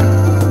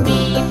on.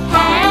 Knee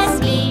pads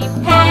keep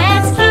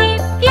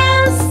you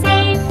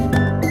safe.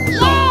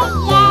 Yay,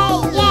 yay,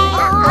 yay,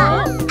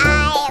 I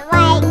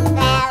like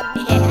them.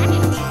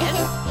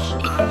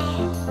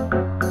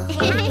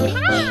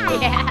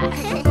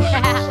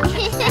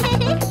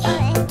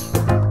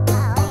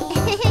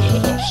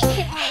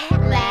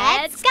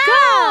 Let's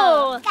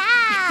go.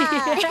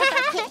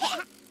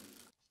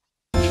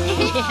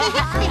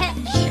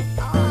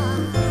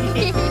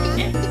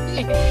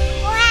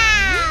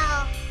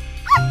 Wow!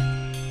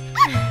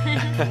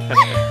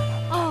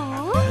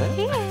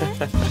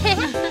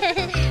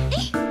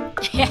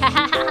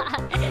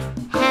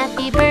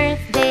 Happy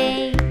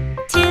birthday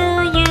to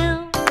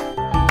you.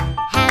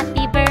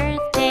 Happy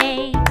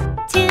birthday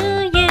to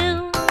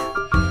you.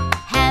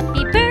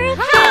 Happy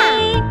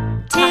birthday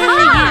to you.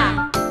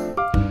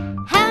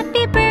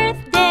 Happy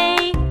birthday to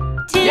you. Happy birthday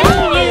to you.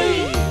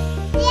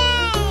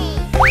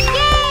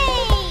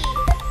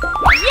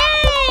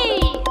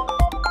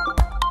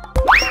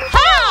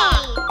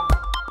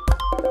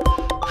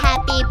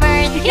 Happy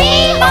birthday to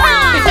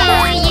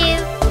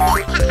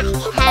you.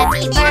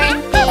 Happy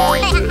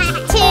birthday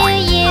to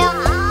you.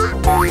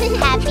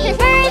 Happy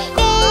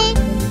birthday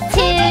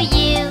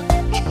to you.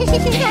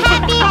 Happy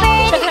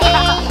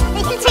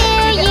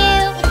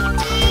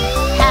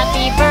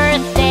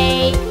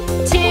birthday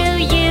to you. Happy birthday to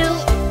you.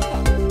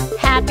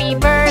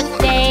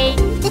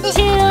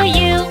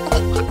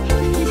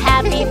 Happy birthday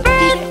to you. Happy birthday to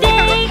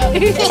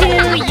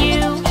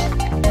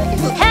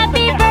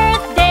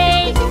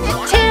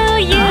you.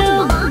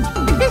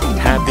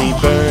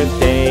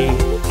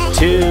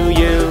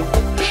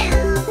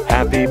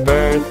 Happy birthday to you. Happy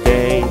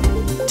birthday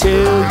to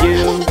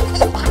you.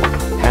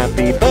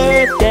 Happy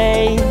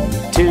birthday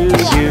to you.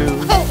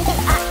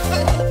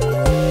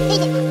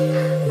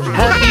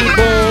 Happy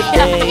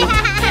birthday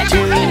to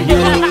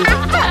you.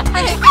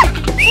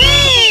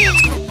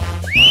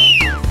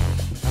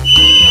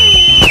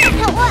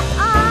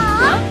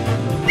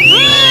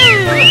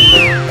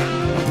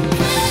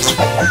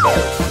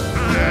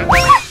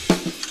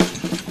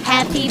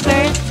 Happy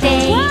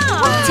birthday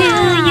to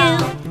you.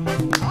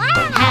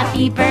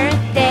 Happy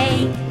birthday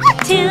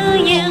to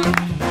you.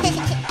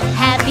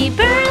 Happy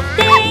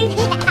birthday.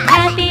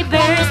 Happy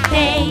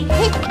birthday.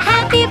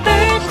 Happy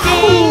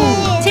birthday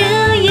to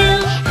you.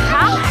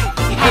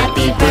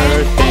 Happy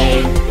birthday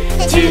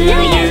to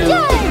you.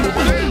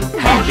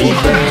 Happy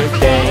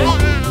birthday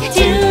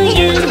to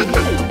you.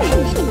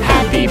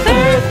 Happy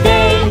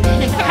birthday.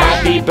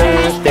 Happy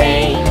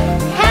birthday.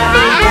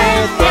 Happy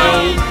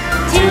birthday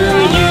to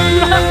you.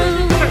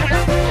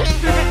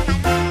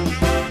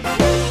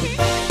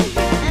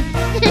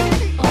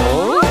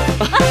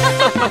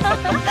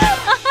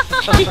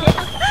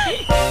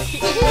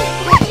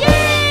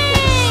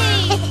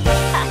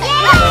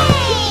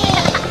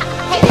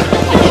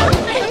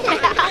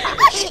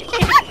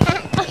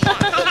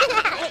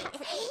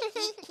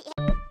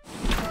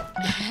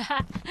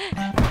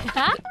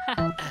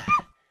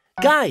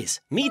 Guys,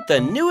 meet the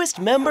newest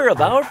member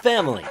of our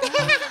family. Wow!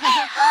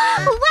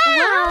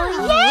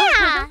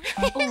 Yeah!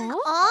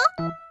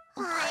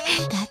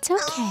 That's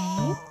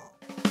okay.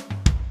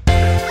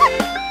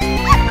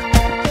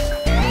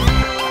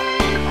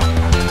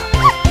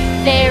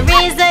 There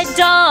is a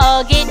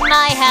dog in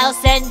my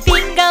house and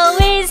Bingo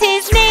is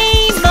his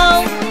name.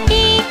 Oh,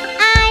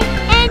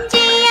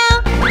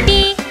 B-I-N-G-O,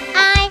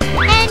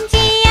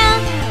 B-I-N-G-O,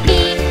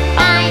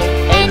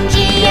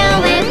 B-I-N-G-O,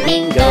 and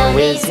Bingo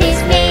is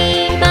his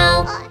name.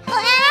 Oh,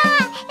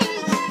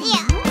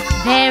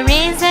 there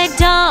is a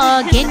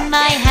dog in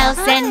my house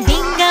and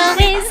Bingo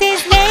is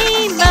his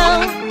name.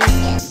 Oh,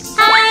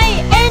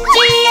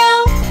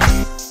 I-N-G-O,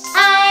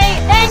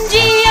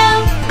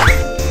 I-N-G-O,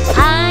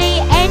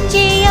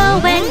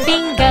 I-N-G-O, and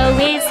Bingo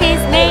is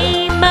his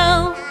name.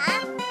 Oh,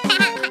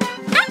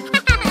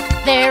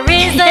 there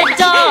is a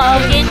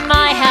dog in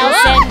my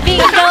house and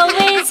Bingo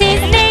is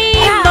his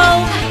name.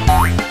 Oh,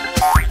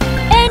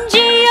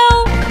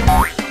 N-G-O,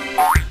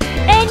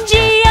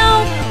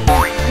 N-G-O,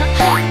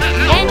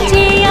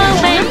 N-G-O,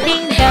 and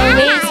Bingo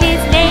is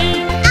his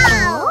name.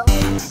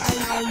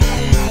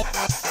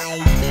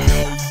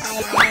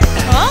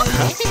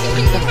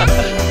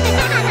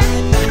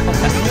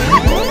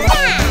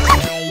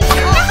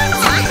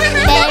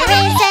 There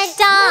is a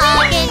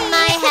dog in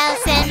my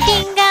house and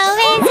Bingo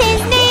is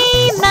his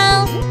name.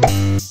 Oh,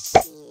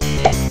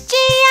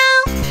 G-O,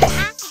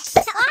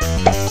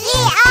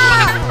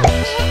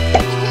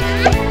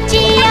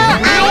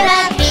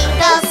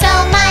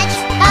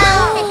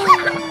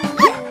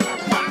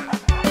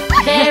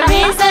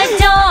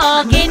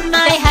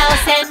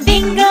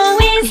 Bingo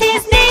is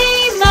his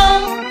name.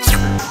 Oh,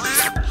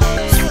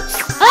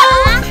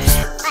 oh,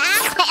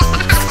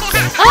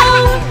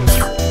 oh,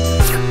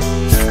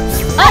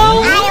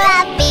 oh. I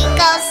love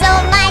Bingo so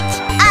much.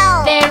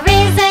 Oh, There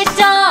is a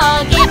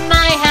dog in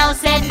my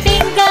house and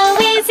Bingo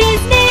is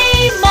his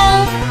name.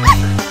 Oh,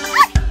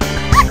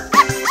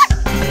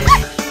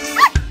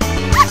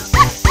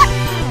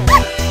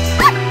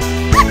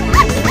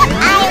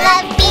 I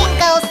love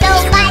Bingo so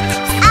much.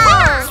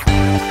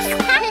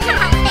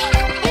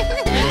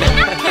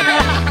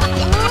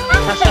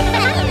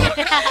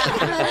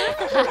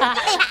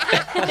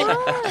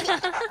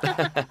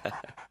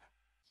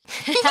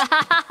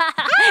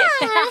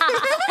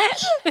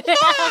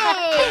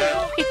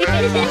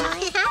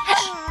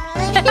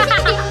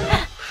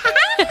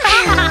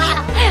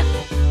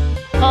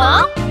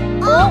 huh?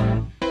 Oh.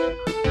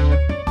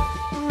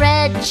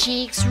 Red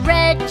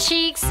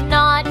cheeks,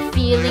 not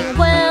feeling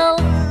well.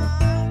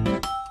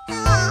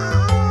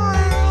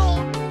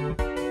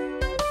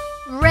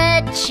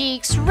 Red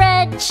cheeks,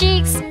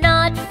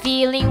 not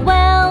feeling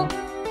well.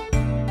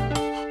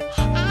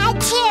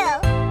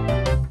 Achoo!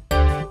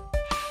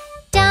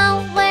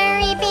 Don't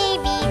worry,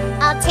 baby,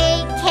 I'll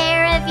take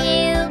care of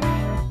you.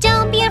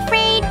 Don't be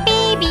afraid,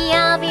 baby,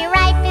 I'll be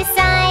right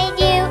beside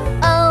you.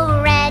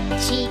 Oh, red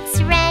cheeks,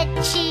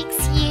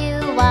 you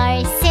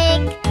are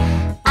sick.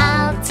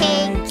 I'll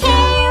take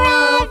care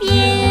of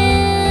you.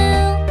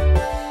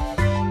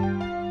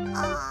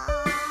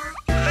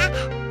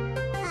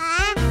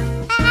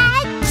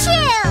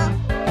 Achoo!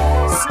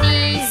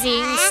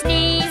 Sneezing,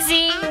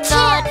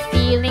 not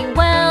feeling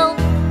well.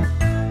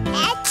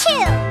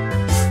 Achoo!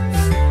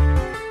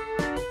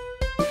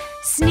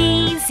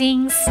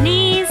 Sneezing,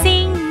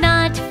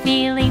 not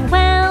feeling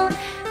well.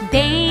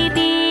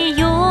 Baby,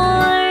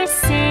 you're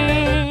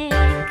sick.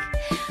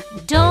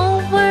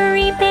 Don't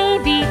worry,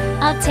 baby,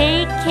 I'll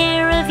take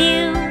care of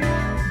you.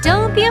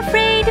 Don't be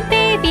afraid,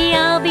 baby,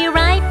 I'll be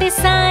right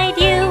beside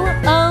you.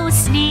 Oh,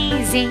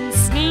 sneezing,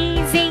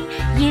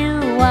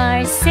 you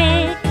are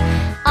sick.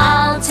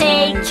 I'll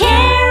take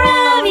care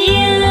of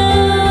you.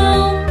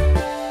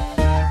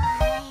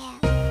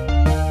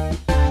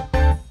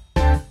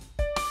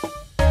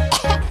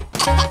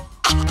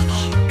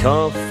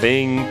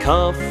 Coughing,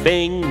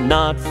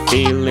 not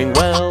feeling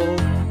well.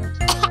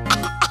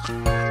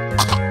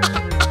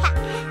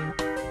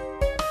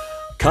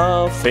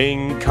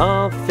 Coughing,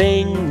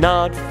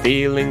 not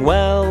feeling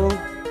well.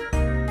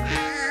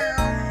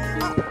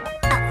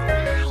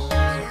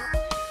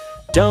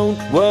 Don't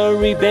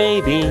worry,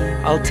 baby,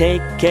 I'll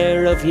take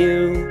care of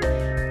you.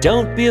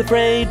 Don't be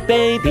afraid,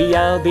 baby,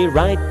 I'll be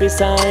right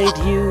beside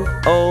you.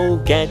 Oh,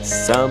 get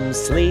some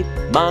sleep,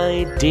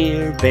 my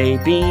dear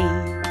baby.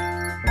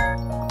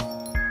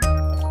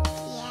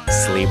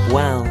 Sleep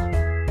well.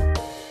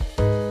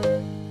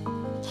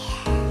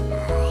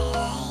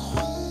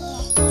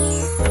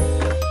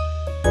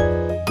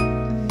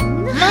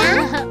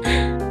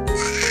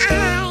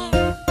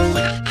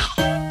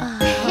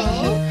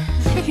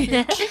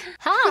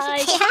 Hi.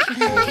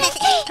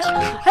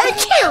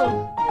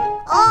 Achoo!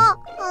 Oh,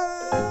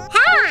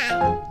 ha!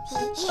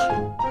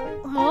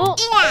 Oh.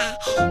 Yeah.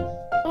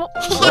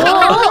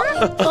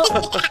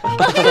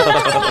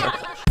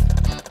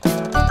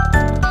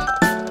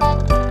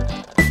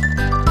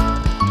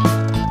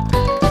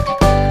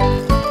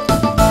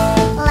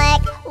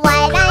 Like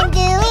what I'm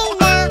doing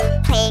now,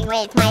 playing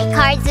with my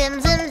car, zoom,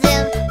 zoom,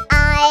 zoom.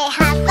 I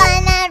have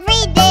fun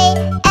every day,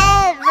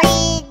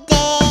 every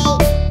day.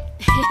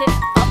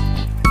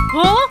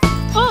 Huh?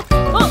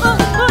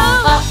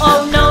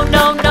 Oh, no,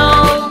 no, no.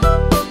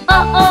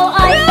 Uh-oh, I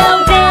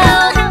fell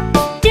down.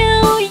 Do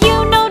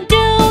you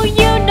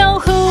know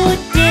who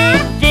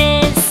did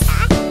this?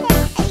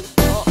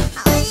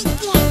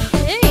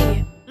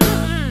 Hey.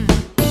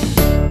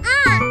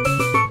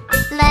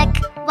 Look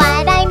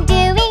what I'm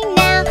doing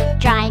now,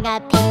 drawing a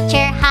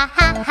picture, ha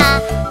ha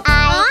ha.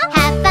 I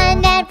have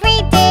fun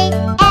every day,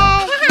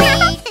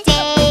 every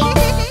day.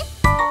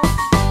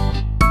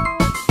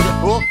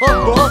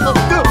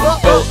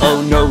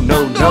 Oh, no,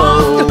 no,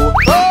 no.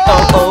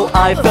 Oh,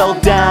 I fell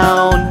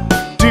down.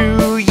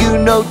 Do you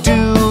know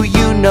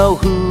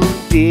who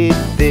did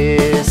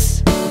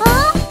this?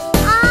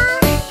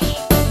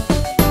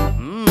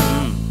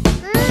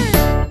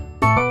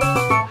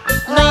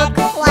 Look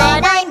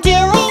what I'm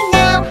doing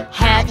now,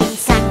 having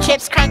some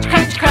chips, crunch,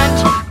 crunch,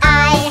 crunch.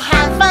 I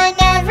have fun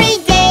every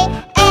day,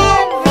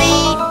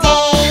 every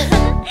day.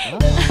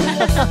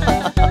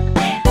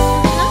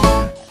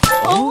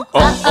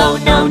 Oh,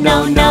 no,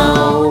 no,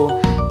 no.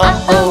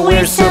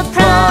 We're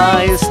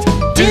surprised.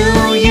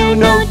 Do you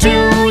know who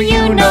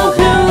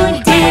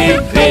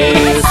did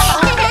this?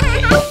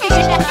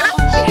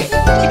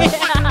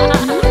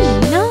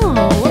 No.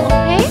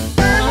 Okay.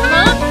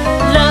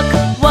 Look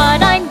what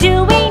I'm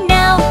doing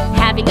now,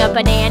 having a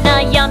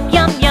banana, yum,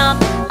 yum, yum.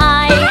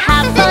 I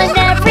have fun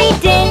every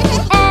day,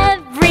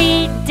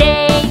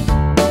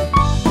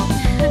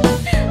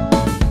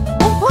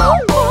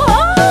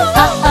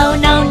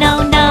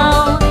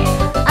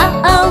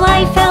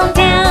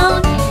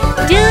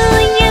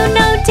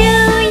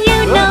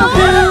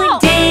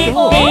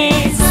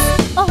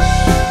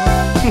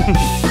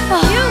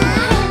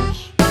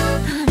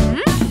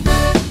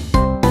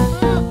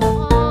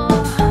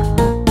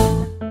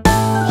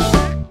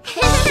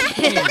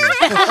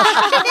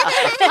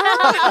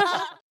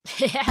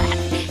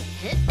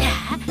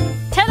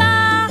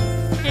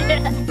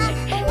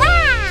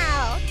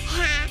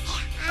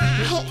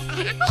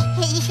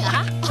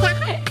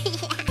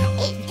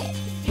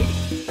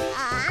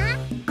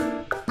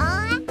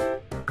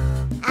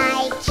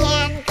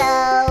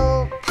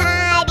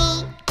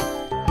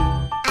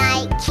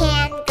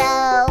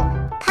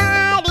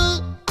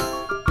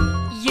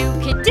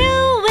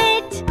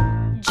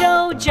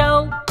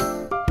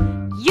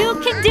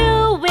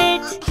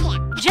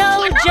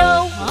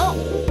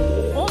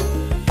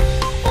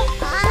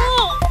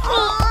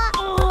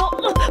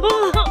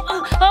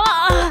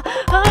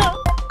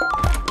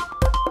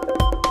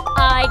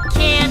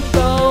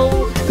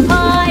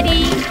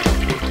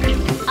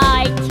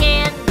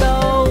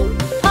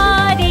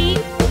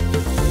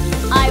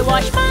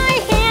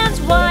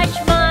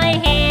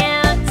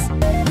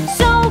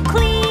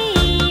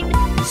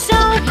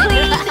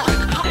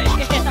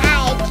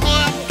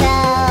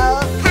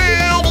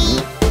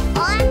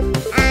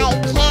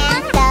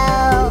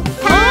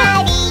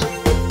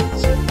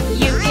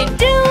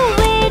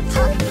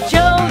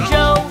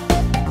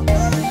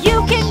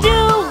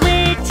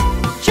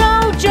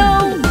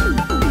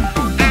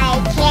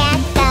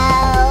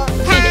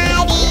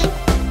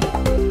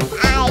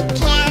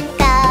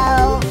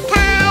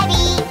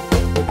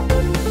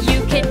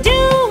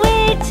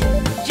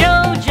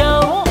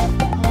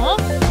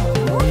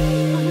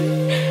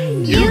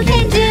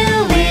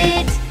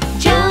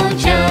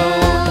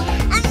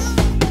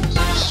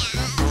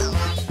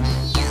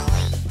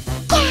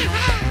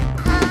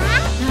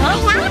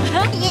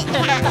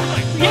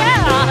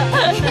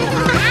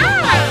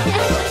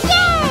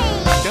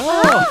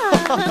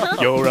 Oh.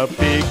 You're a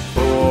big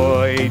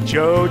boy,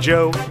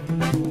 Jojo.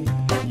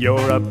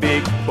 You're a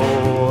big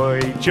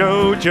boy,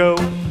 Jojo.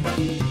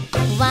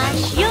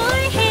 Wash your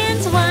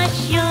hands,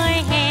 wash your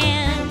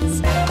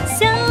hands.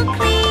 So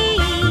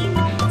clean,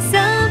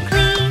 so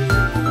clean.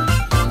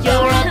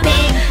 You're a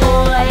big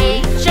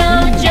boy,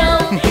 Jojo.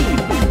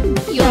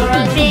 You're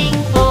a big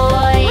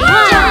boy,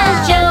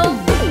 Jojo.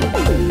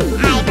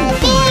 I'm a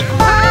big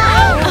boy.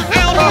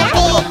 I'm a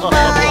big boy.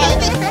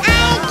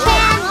 I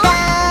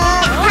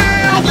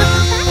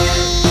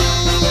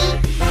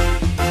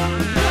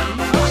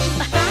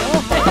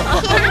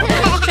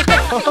can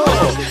go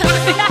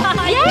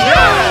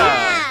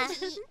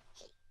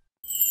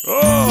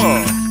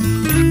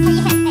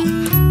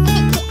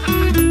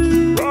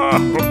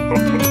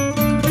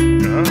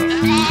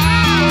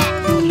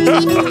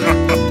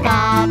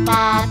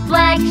Baba,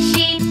 black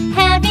sheep,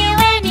 have you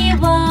any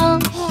wool?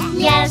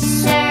 Yes,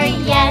 sir,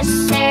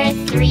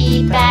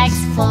 3 bags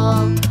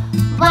full.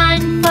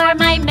 1 for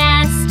my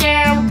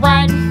master,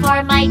 1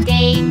 for my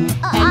dame,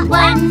 and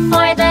 1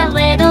 for the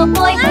little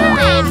boy who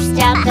lives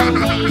down the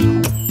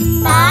lane.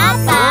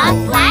 Baba,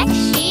 black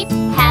sheep,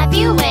 have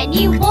you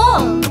any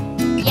wool?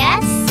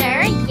 Yes,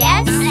 sir,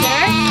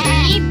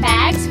 3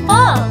 bags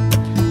full.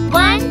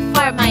 1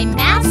 for my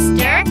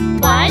master,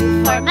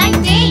 1 for my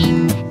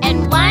dame,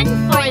 and 1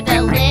 for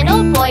the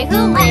little boy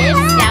who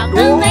lives down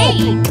the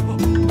lane.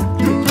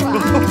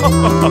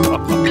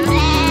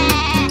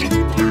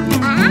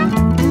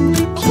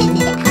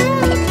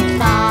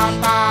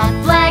 Baba,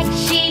 black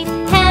sheep,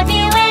 have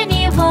you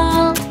any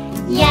wool?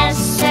 Yes,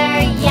 sir,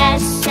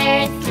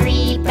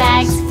 3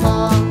 bags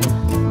full.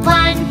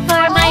 1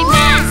 for my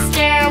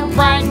master,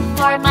 1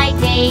 for my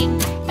dame,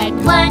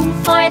 and 1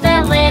 for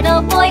the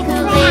little boy who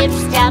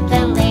lives down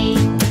the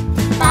lane.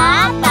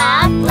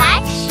 Baba,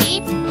 black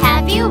sheep,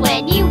 have you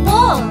any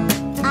wool?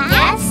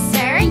 Yes,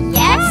 sir,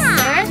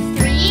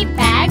 3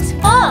 bags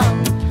full.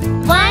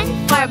 1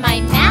 for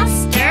my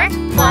master,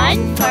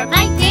 1 for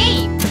my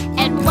dame,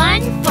 and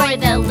 1 for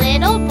the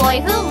little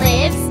boy who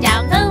lives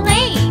down the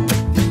lane.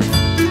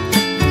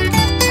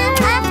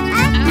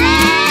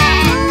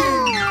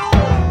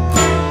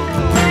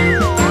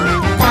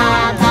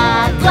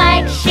 Baba,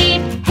 black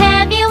sheep,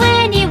 have you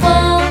any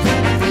wool?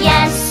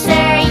 Yes,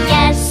 sir,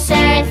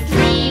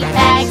 3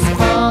 bags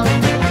full.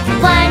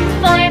 1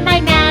 for my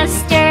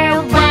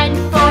master, 1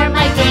 for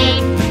my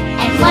dame,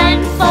 and 1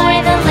 for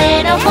the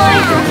little boy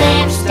who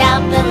lives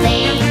down the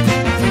lane.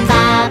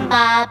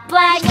 Baba,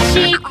 black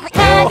sheep,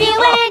 have you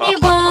any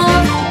wool?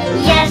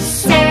 Yes,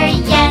 sir,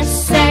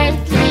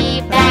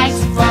 3 bags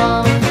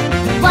full.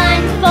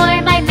 1 for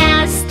my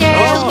master,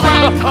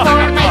 1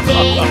 for my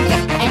dame,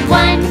 and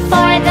 1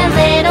 for the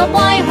little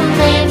boy who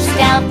lives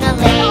down the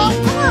lane.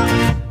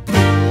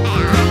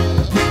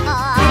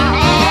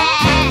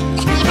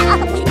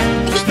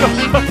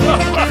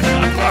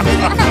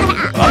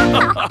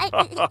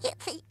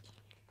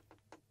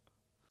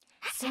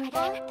 Sort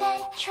out the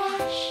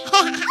trash.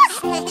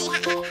 Sort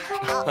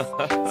out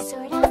the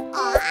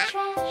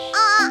trash.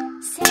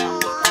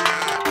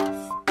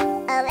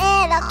 A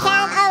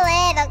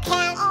little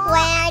can,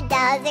 where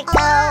does it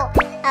go?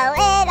 A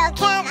little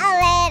can,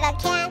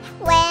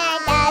 where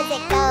does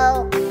it go?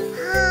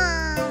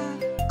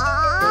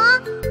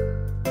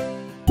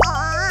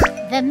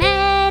 The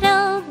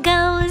metal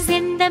goes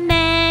in the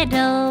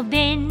metal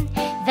bin.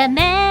 The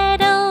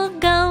metal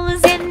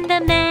goes in the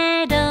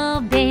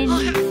metal bin.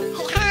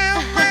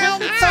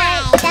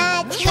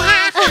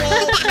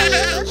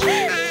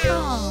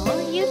 Oh,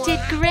 you did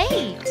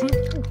great.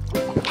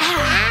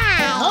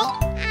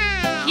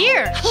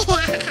 Here.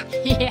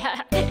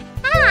 Yeah.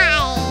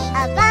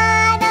 A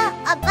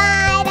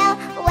bottle,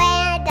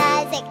 where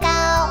does it go?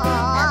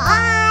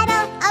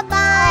 A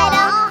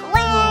bottle,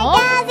 where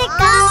does it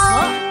go?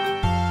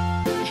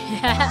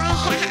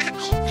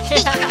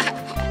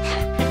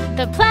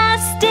 The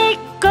plastic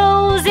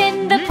goes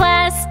in the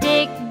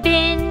plastic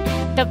bin.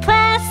 The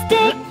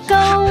plastic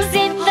goes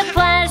in the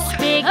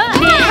plastic bin.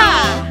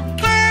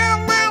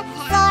 Come on,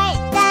 sort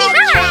the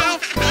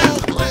trash.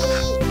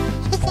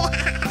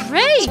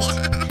 Great.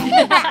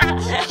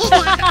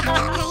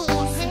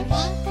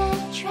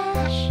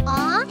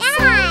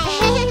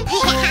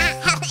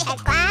 A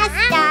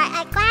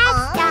glass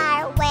star,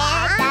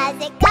 where does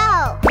it go?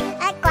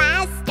 A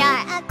glass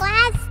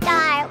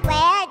star,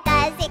 where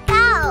does it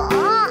go?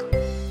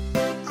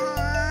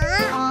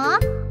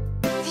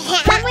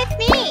 Come with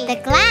me. The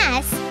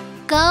glass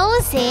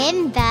goes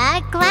in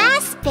the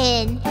glass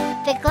bin.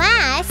 The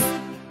glass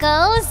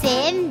goes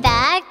in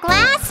the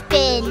glass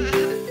bin.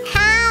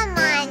 Come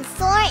on,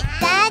 sort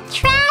the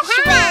trash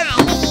with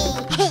me.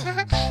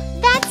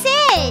 That's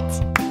it.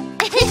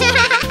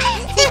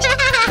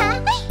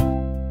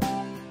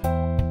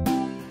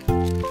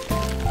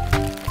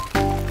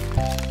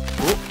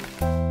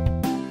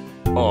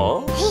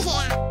 Oh.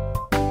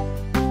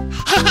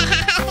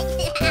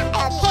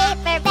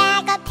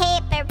 A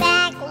paper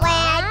bag,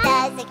 where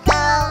does it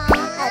go?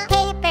 A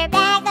paper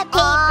bag,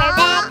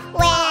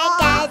 where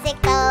does it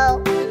go?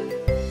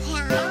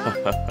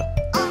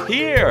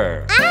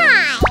 Here.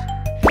 I.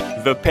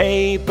 The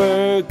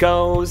paper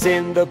goes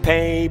in the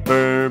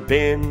paper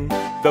bin.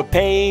 The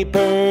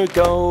paper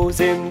goes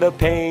in the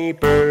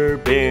paper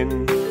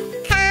bin.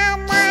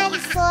 Come on,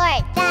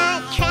 sort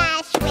the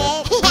trash with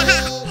me.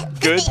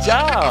 Good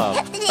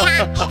job.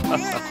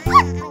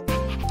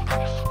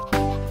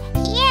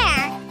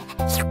 Here.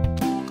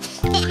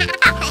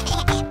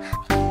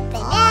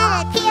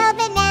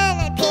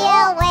 Banana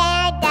peel,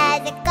 where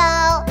does it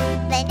go?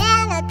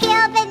 Banana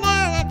peel,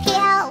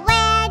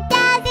 where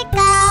does it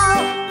go?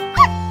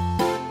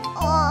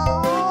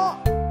 Oh,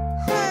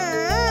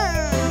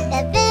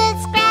 The food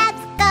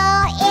scraps go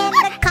in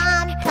the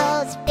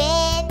compost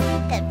bin.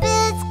 The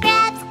food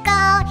scraps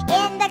go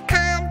in the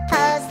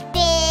compost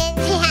bin.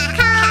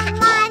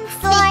 Come on,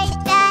 sort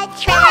the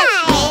trash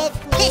with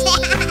me.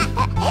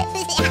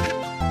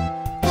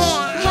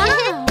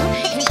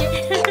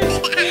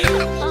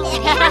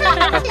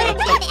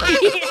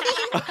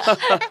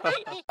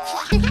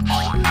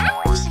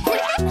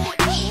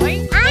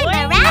 I'm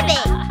a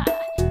rabbit.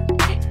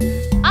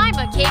 I'm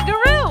a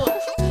kangaroo.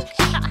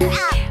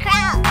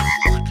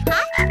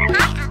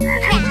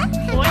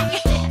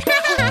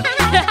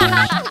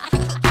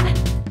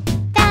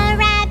 The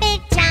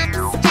rabbit jumps,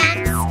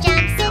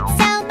 it's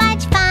so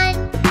much fun.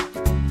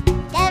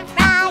 The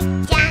frog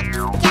jumps,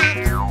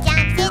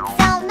 it's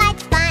so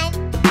much fun.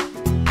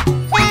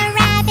 The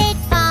rabbit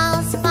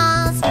falls,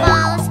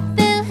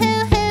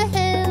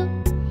 boo-hoo-hoo-hoo.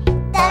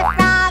 The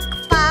frog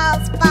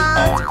falls,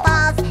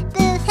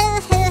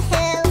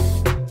 boo-hoo-hoo-hoo.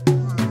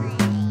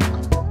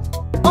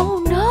 Oh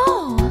no!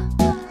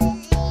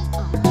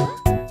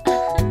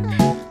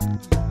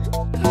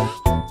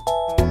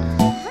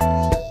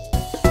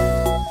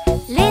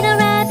 Little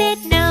rabbit,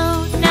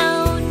 no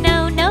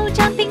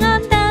jumping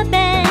on the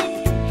bed.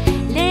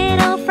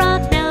 Little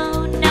frog,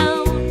 no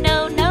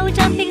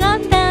jumping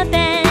on the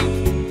bed.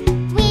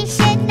 We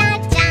should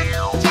not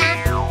jump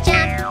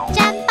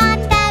on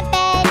the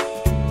bed,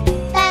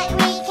 but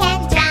we can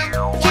jump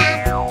on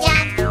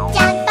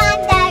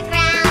the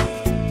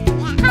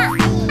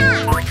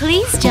ground.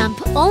 Please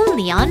jump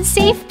only on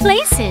safe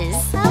places.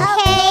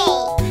 Okay.